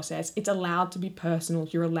evolving process. It's allowed to be personal.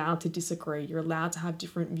 You're allowed to disagree. You're allowed to have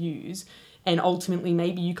different views. And ultimately,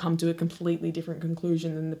 maybe you come to a completely different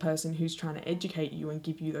conclusion than the person who's trying to educate you and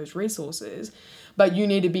give you those resources. But you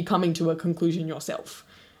need to be coming to a conclusion yourself.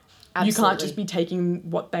 Absolutely. You can't just be taking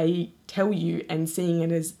what they tell you and seeing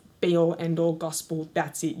it as be-all, end-all gospel.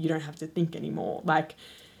 That's it. You don't have to think anymore. Like,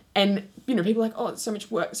 and, people are like, oh, it's so much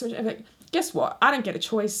work, so much effort. Guess what? I don't get a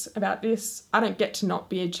choice about this. I don't get to not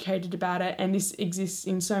be educated about it. And this exists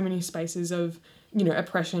in so many spaces of,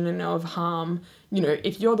 oppression and of harm.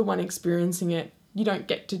 If you're the one experiencing it, you don't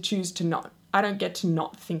get to choose to not. I don't get to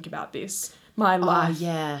not think about this. My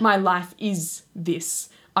life is this.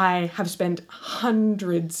 I have spent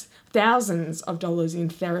hundreds, thousands of dollars in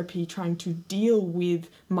therapy trying to deal with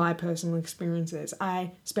my personal experiences.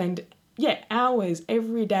 I spend, hours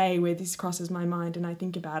every day where this crosses my mind and I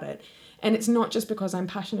think about it. And it's not just because I'm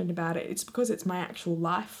passionate about it, it's because it's my actual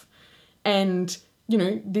life. And,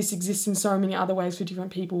 this exists in so many other ways for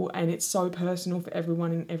different people, and it's so personal for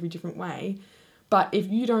everyone in every different way. But if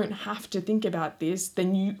you don't have to think about this,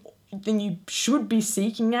 then you should be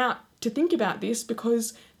seeking out to think about this,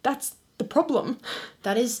 because that's the problem.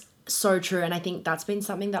 That is so true. And I think that's been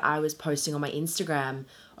something that I was posting on my Instagram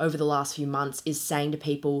over the last few months, is saying to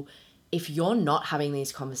people, if you're not having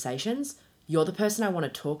these conversations, you're the person I want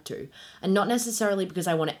to talk to. And not necessarily because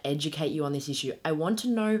I want to educate you on this issue. I want to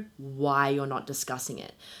know why you're not discussing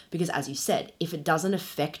it. Because as you said, if it doesn't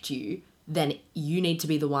affect you, then you need to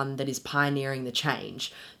be the one that is pioneering the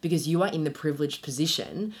change, because you are in the privileged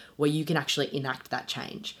position where you can actually enact that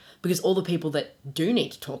change. Because all the people that do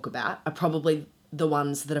need to talk about are probably the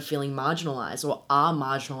ones that are feeling marginalized or are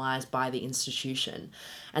marginalized by the institution.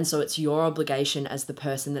 And so it's your obligation as the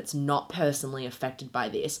person that's not personally affected by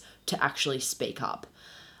this to actually speak up.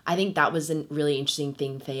 I think that was a really interesting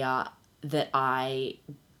thing, Thea, that I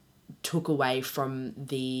took away from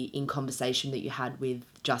the in conversation that you had with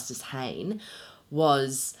Justice Hayne,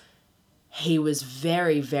 was he was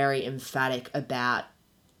very, very emphatic about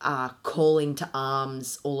calling to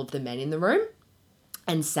arms all of the men in the room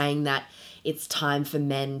and saying that it's time for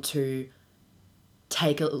men to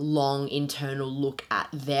take a long internal look at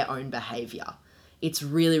their own behaviour. It's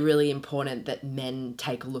really, really important that men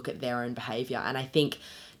take a look at their own behaviour. And I think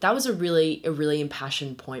that was a really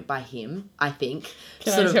impassioned point by him, I think.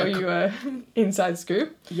 Can I tell you an inside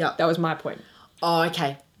scoop? Yeah. That was my point. Oh,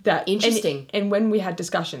 okay. Interesting. And when we had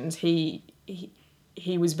discussions, he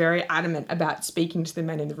was very adamant about speaking to the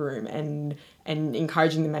men in the room and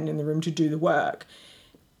encouraging the men in the room to do the work.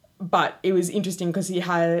 But it was interesting because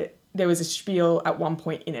there was a spiel at one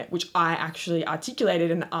point in it, which I actually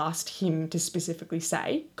articulated and asked him to specifically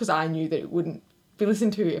say, because I knew that it wouldn't be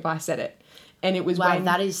listened to if I said it. And it was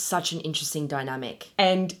that is such an interesting dynamic.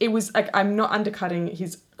 And it was like, I'm not undercutting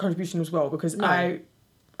his contribution as well, because No.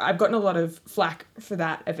 I've gotten a lot of flack for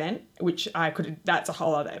that event, which that's a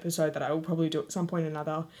whole other episode that I will probably do at some point or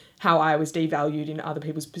another, how I was devalued in other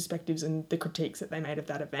people's perspectives and the critiques that they made of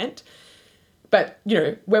that event. But,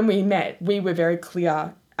 when we met, we were very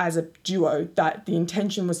clear as a duo that the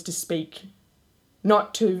intention was to speak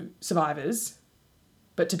not to survivors,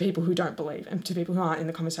 but to people who don't believe and to people who aren't in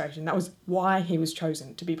the conversation. That was why he was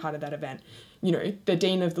chosen to be part of that event. The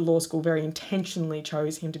dean of the law school very intentionally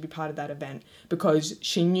chose him to be part of that event because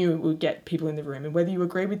she knew it would get people in the room. And whether you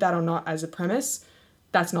agree with that or not as a premise,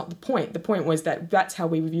 that's not the point. The point was that that's how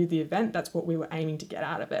we viewed the event. That's what we were aiming to get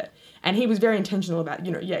out of it. And he was very intentional about,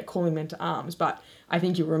 calling men to arms. But I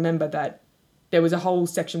think you'll remember that there was a whole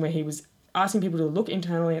section where he was asking people to look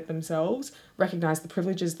internally at themselves, recognise the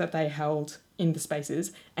privileges that they held in the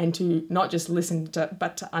spaces, and to not just listen to,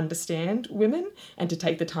 but to understand women and to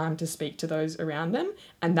take the time to speak to those around them.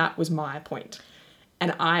 And that was my point.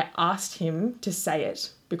 And I asked him to say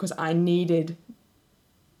it because I needed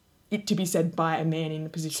it to be said by a man in a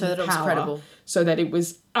position of power. So that it was credible. So that it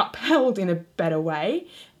was upheld in a better way.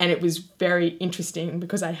 And it was very interesting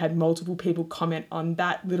because I had multiple people comment on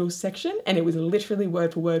that little section, and it was literally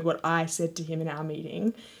word for word what I said to him in our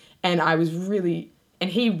meeting. And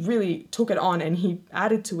he really took it on and he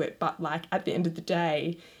added to it. But at the end of the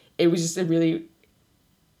day, it was just a really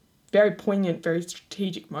very poignant, very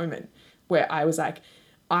strategic moment where I was like,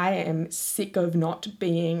 I am sick of not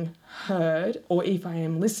being heard, or if I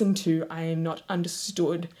am listened to, I am not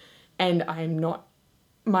understood, and I am not,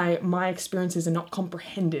 my experiences are not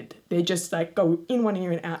comprehended. They're just go in one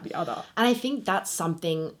ear and out the other. And I think that's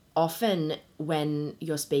something often when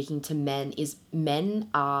you're speaking to men, is men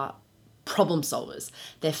are problem solvers.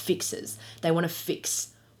 They're fixers. They want to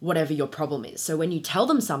fix whatever your problem is. So when you tell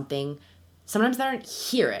them something, sometimes they don't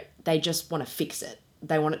hear it. They just want to fix it.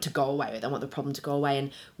 They want it to go away. They want the problem to go away. And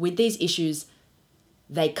with these issues,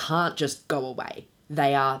 they can't just go away.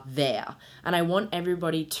 They are there. And I want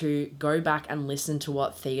everybody to go back and listen to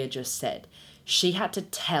what Thea just said. She had to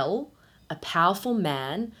tell a powerful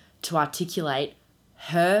man to articulate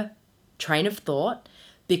her train of thought,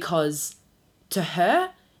 because to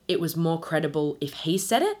her, it was more credible if he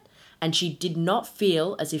said it, and she did not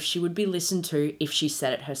feel as if she would be listened to if she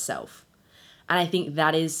said it herself. And I think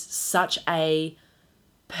that is such a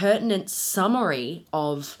pertinent summary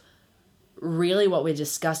of really what we're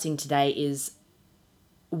discussing today. Is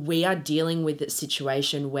we are dealing with a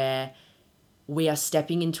situation where we are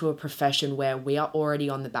stepping into a profession where we are already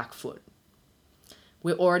on the back foot.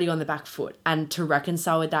 we're already on the back foot. And to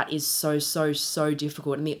reconcile with that is so, so, so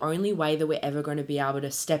difficult. And the only way that we're ever going to be able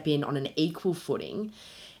to step in on an equal footing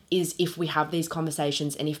is if we have these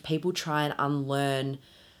conversations and if people try and unlearn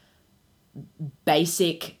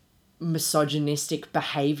basic misogynistic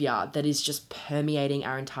behavior that is just permeating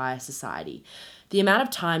our entire society. The amount of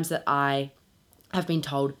times that I have been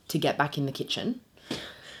told to get back in the kitchen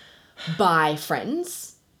by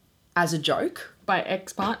friends as a joke. By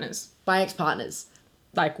ex-partners.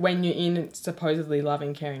 Like when you're in a supposedly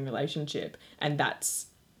loving, caring relationship and that's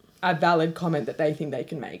a valid comment that they think they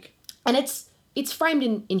can make. And it's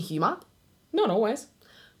framed in humour. Not always.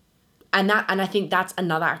 And I think that's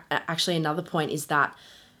another point is that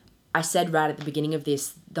I said right at the beginning of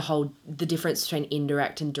this, the difference between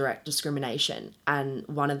indirect and direct discrimination. And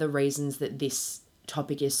one of the reasons that this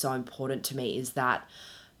topic is so important to me is that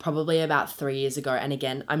probably about 3 years ago, and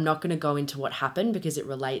again, I'm not going to go into what happened because it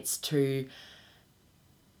relates to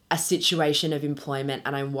a situation of employment,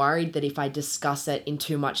 and I'm worried that if I discuss it in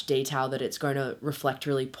too much detail that it's going to reflect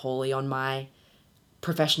really poorly on my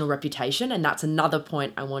professional reputation. And that's another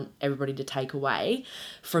point I want everybody to take away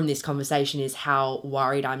from this conversation is how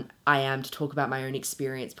worried I am to talk about my own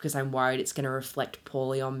experience because I'm worried it's going to reflect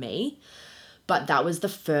poorly on me. But that was the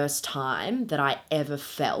first time that I ever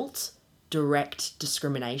felt direct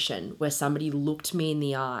discrimination where somebody looked me in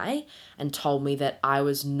the eye and told me that I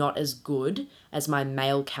was not as good as my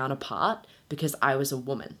male counterpart because I was a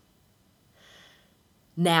woman.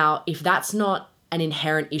 Now, if that's not an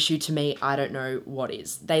inherent issue to me, I don't know what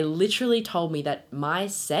is. They literally told me that my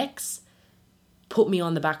sex put me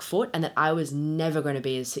on the back foot and that I was never going to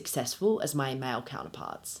be as successful as my male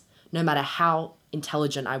counterparts. No matter how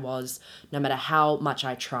intelligent I was, no matter how much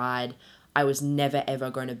I tried, I was never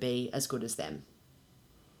ever going to be as good as them.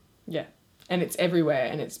 Yeah. And it's everywhere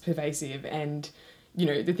and it's pervasive. And, you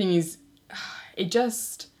know, the thing is, it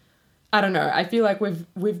just, I don't know. I feel like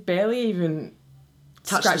we've barely even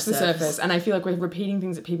scratch the surface, and I feel like we're repeating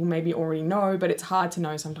things that people maybe already know, but it's hard to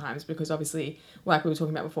know sometimes because obviously, like we were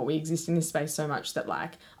talking about before, we exist in this space so much that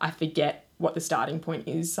like I forget what the starting point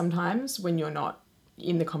is sometimes when you're not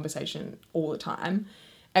in the conversation all the time.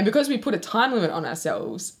 And because we put a time limit on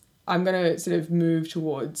ourselves, I'm going to sort of move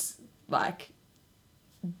towards like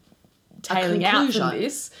tailing out from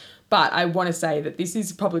this. But I want to say that this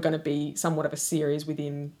is probably going to be somewhat of a series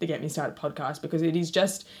within the Get Me Started podcast because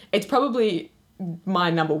it's probably my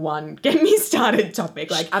number one get me started topic.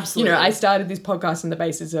 Like, absolutely. You know, I started this podcast on the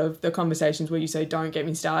basis of the conversations where you say, don't get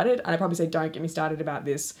me started. And I probably say, don't get me started about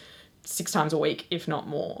this 6 times a week, if not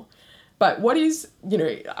more. But what is, you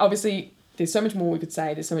know, obviously there's so much more we could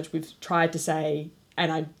say. There's so much we've tried to say.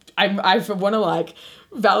 And I want to like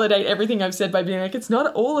validate everything I've said by being like, it's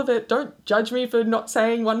not all of it. Don't judge me for not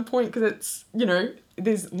saying one point because it's, you know,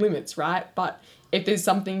 there's limits, right? But if there's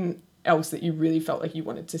something else that you really felt like you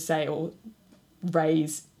wanted to say or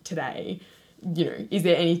raise today, you know, is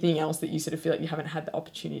there anything else that you sort of feel like you haven't had the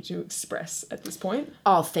opportunity to express at this point?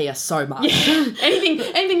 Oh, Thea, so much. Yeah.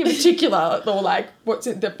 anything in particular or like what's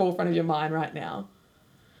at the forefront of your mind right now?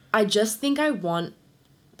 I just think I want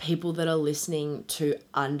people that are listening to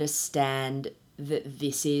understand that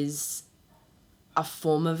this is a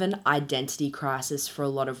form of an identity crisis for a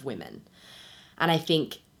lot of women. And I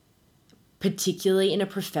think particularly in a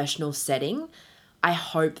professional setting, I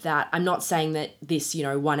hope that, I'm not saying that this, you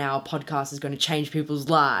know, 1 hour podcast is going to change people's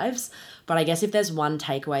lives, but I guess if there's one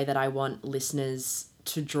takeaway that I want listeners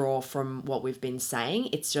to draw from what we've been saying,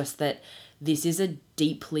 it's just that this is a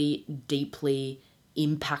deeply, deeply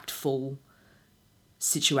impactful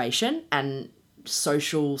situation and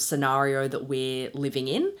social scenario that we're living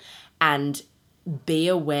in, and be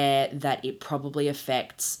aware that it probably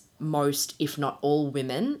affects most, if not all,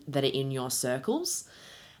 women that are in your circles.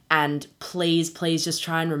 And please just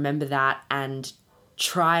try and remember that and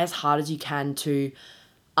try as hard as you can to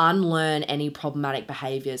unlearn any problematic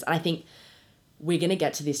behaviors. And I think we're going to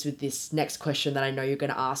get to this with this next question that I know you're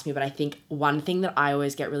going to ask me, but I think one thing that I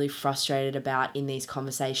always get really frustrated about in these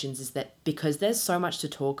conversations is that because there's so much to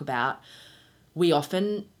talk about, we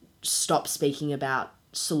often stop speaking about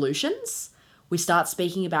solutions. We start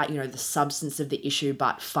speaking about, you know, the substance of the issue,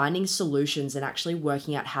 but finding solutions and actually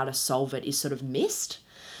working out how to solve it is sort of missed.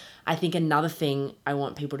 I think another thing I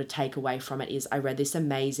want people to take away from it is I read this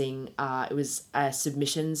amazing, it was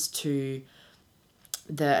submissions to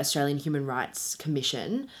the Australian Human Rights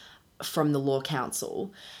Commission from the Law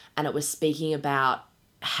Council, and it was speaking about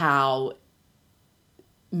how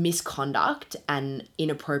misconduct and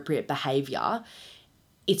inappropriate behaviour,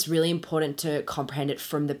 it's really important to comprehend it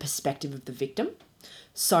from the perspective of the victim.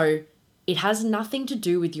 So it has nothing to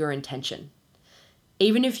do with your intention.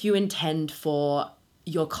 Even if you intend for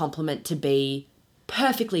your compliment to be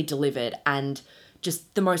perfectly delivered and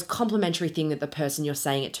just the most complimentary thing that the person you're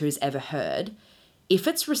saying it to has ever heard, if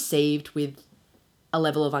it's received with a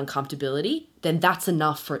level of uncomfortability, then that's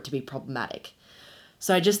enough for it to be problematic.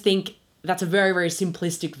 So I just think that's a very, very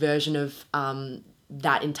simplistic version of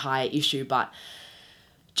that entire issue, but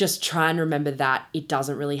just try and remember that it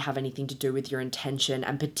doesn't really have anything to do with your intention,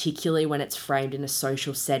 and particularly when it's framed in a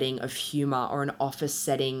social setting of humour or an office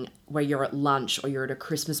setting where you're at lunch or you're at a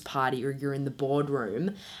Christmas party or you're in the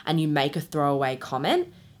boardroom and you make a throwaway comment,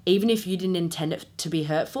 even if you didn't intend it to be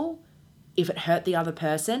hurtful, if it hurt the other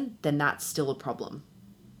person, then that's still a problem.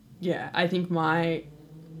 Yeah, I think my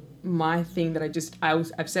thing that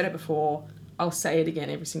I've said it before, I'll say it again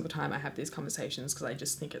every single time I have these conversations because I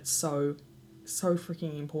just think it's so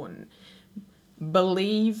freaking important.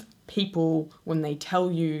 Believe people when they tell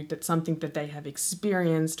you that something that they have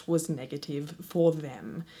experienced was negative for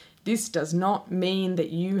them. This does not mean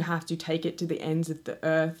that you have to take it to the ends of the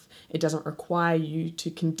earth. It doesn't require you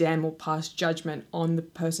to condemn or pass judgment on the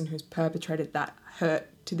person who's perpetrated that hurt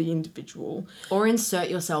to the individual. Or insert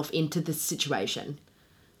yourself into the situation.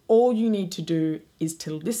 All you need to do is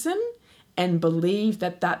to listen and believe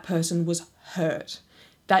that that person was hurt.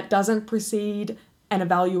 That doesn't precede an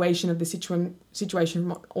evaluation of the situation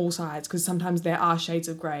from all sides, because sometimes there are shades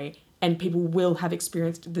of grey and people will have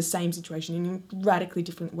experienced the same situation in radically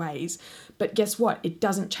different ways. But guess what? It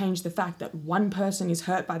doesn't change the fact that one person is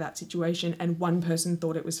hurt by that situation and one person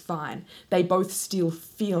thought it was fine. They both still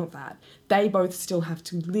feel that. They both still have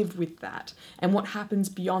to live with that. And what happens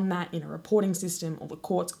beyond that in a reporting system or the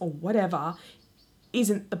courts or whatever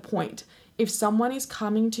isn't the point. If someone is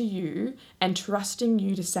coming to you and trusting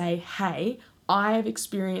you to say, hey, I have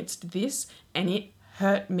experienced this and it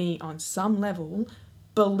hurt me on some level,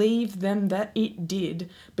 believe them that it did,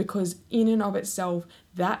 because in and of itself,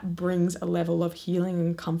 that brings a level of healing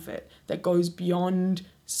and comfort that goes beyond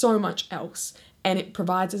so much else. And it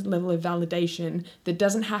provides a level of validation that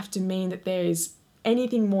doesn't have to mean that there is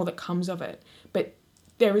anything more that comes of it. But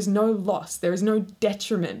there is no loss, there is no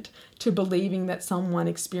detriment to believing that someone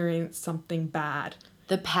experienced something bad.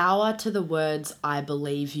 The power to the words, I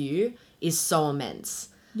believe you, is so immense.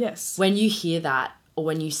 Yes. When you hear that or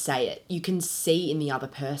when you say it, you can see in the other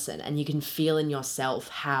person and you can feel in yourself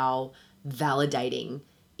how validating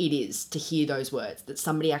it is to hear those words, that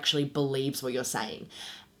somebody actually believes what you're saying.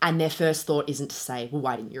 And their first thought isn't to say, well,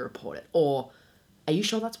 why didn't you report it? Or, are you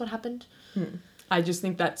sure that's what happened? I just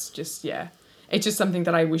think that's just, it's just something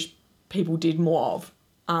that I wish people did more of.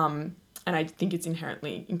 And I think it's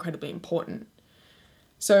inherently incredibly important.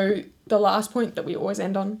 So the last point that we always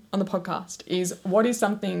end on the podcast is, what is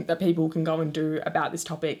something that people can go and do about this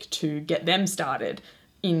topic to get them started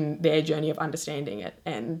in their journey of understanding it?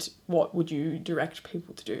 And what would you direct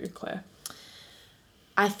people to do, Claire?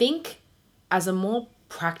 I think as a more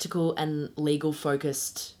practical and legal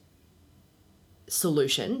focused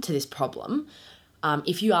solution to this problem,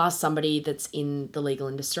 if you are somebody that's in the legal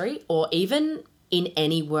industry or even in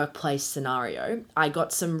any workplace scenario, I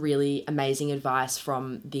got some really amazing advice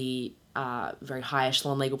from the very high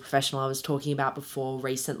echelon legal professional I was talking about before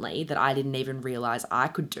recently that I didn't even realise I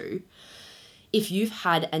could do. If you've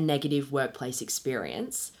had a negative workplace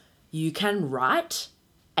experience, you can write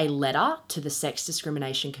a letter to the Sex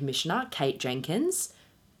Discrimination Commissioner, Kate Jenkins,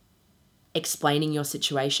 explaining your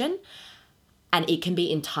situation. And it can be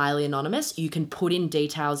entirely anonymous. You can put in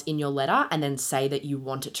details in your letter and then say that you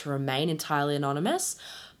want it to remain entirely anonymous.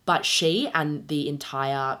 But she and the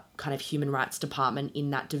entire kind of human rights department in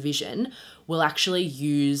that division will actually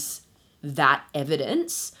use that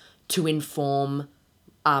evidence to inform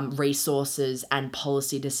resources and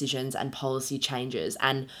policy decisions and policy changes.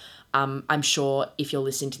 And I'm sure if you're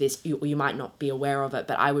listening to this, you might not be aware of it,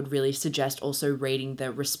 but I would really suggest also reading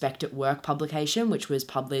the Respect at Work publication, which was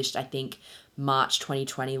published, I think, March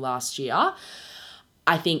 2020 last year.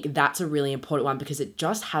 I think that's a really important one because it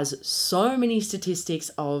just has so many statistics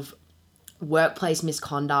of workplace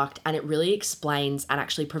misconduct, and it really explains and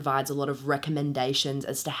actually provides a lot of recommendations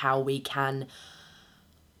as to how we can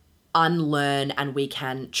unlearn and we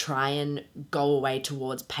can try and go away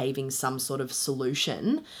towards paving some sort of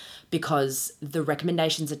solution, because the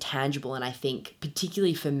recommendations are tangible. And I think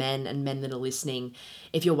particularly for men and men that are listening,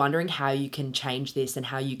 if you're wondering how you can change this and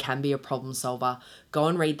how you can be a problem solver, go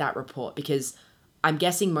and read that report, because I'm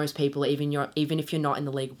guessing most people, even if you're not in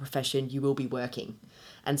the legal profession, you will be working.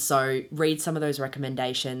 And so read some of those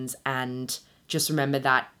recommendations and just remember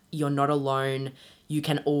that you're not alone. You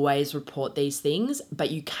can always report these things,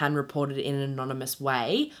 but you can report it in an anonymous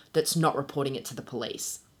way that's not reporting it to the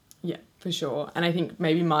police. Yeah, for sure. And I think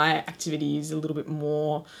maybe my activity is a little bit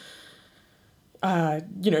more,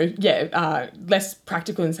 less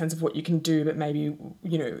practical in the sense of what you can do, but maybe,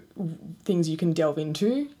 things you can delve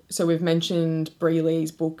into. So we've mentioned Bree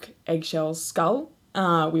Lee's book, Eggshell Skull.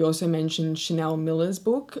 We also mentioned Chanel Miller's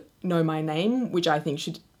book, Know My Name, which I think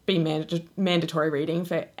should be mandatory reading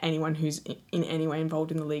for anyone who's in any way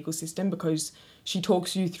involved in the legal system, because she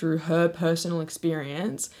talks you through her personal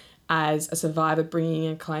experience as a survivor bringing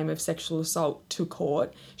a claim of sexual assault to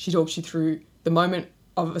court. She talks you through the moment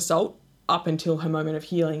of assault up until her moment of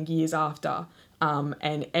healing years after,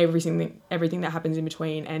 and everything that happens in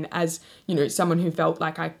between. And as, someone who felt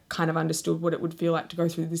like I kind of understood what it would feel like to go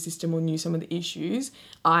through the system or knew some of the issues,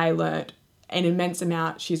 I learnt an immense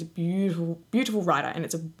amount. She's a beautiful, beautiful writer, and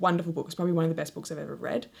it's a wonderful book. It's probably one of the best books I've ever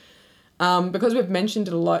read. Because we've mentioned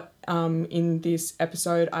it a lot in this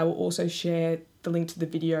episode, I will also share the link to the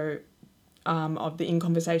video of the In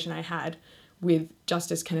Conversation I had with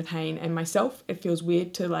Justice Kenneth Hayne and myself. It feels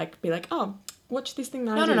weird to be like, oh, watch this thing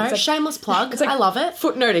that I do. No. Shameless plug. I love it.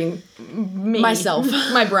 Footnoting me. Myself.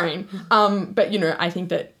 My brain. But, I think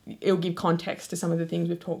that it'll give context to some of the things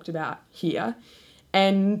we've talked about here.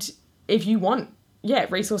 And if you want,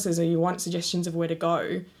 resources, or you want suggestions of where to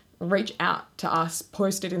go, reach out to us,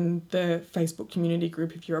 post it in the Facebook community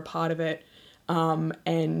group if you're a part of it.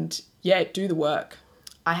 And do the work.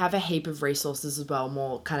 I have a heap of resources as well,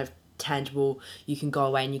 more kind of tangible. You can go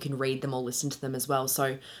away and you can read them or listen to them as well.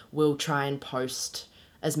 So we'll try and post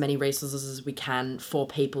as many resources as we can for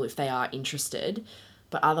people if they are interested.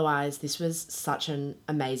 But otherwise, this was such an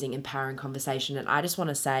amazing, empowering conversation. And I just want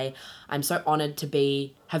to say I'm so honoured to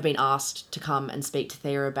have been asked to come and speak to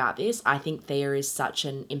Thea about this. I think Thea is such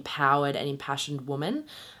an empowered and impassioned woman.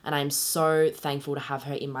 And I'm so thankful to have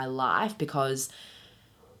her in my life, because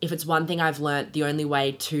if it's one thing I've learnt, the only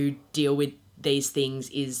way to deal with these things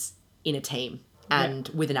is in a team and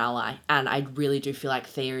with an ally. And I really do feel like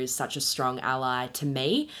Thea is such a strong ally to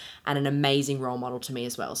me and an amazing role model to me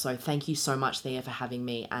as well. So thank you so much, Thea, for having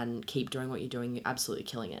me, and keep doing what you're doing. You're absolutely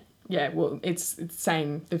killing it. Yeah, well, it's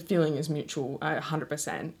same. The feeling is mutual,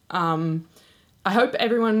 100%. I hope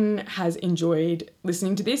everyone has enjoyed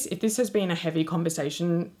listening to this. If this has been a heavy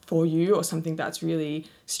conversation for you, or something that's really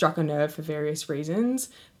struck a nerve for various reasons,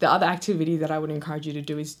 the other activity that I would encourage you to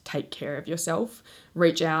do is take care of yourself.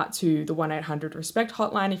 Reach out to the 1-800-RESPECT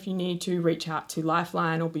hotline if you need to. Reach out to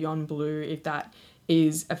Lifeline or Beyond Blue if that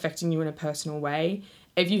is affecting you in a personal way.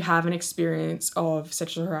 If you have an experience of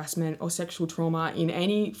sexual harassment or sexual trauma in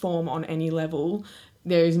any form, on any level,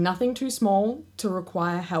 there is nothing too small to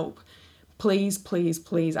require help. Please, please,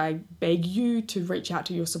 please, I beg you to reach out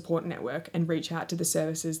to your support network and reach out to the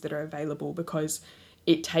services that are available, because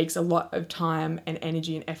it takes a lot of time and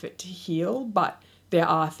energy and effort to heal, but there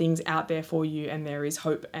are things out there for you, and there is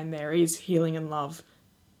hope, and there is healing and love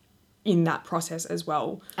in that process as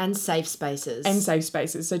well. And safe spaces.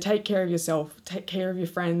 So take care of yourself, take care of your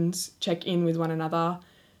friends, check in with one another.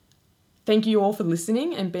 Thank you all for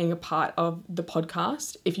listening and being a part of the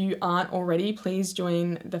podcast. If you aren't already, please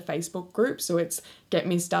join the Facebook group. So it's Get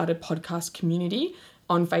Me Started Podcast Community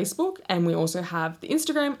on Facebook. And we also have the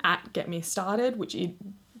Instagram at Get Me Started, which I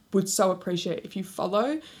would so appreciate if you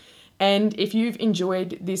follow. And if you've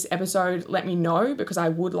enjoyed this episode, let me know, because I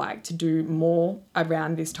would like to do more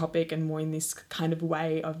around this topic and more in this kind of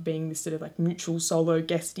way of being this sort of mutual solo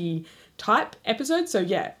guesty type episode. So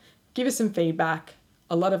give us some feedback.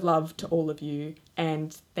 A lot of love to all of you.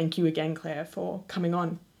 And thank you again, Claire, for coming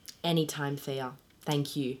on. Anytime, Thea.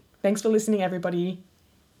 Thank you. Thanks for listening, everybody.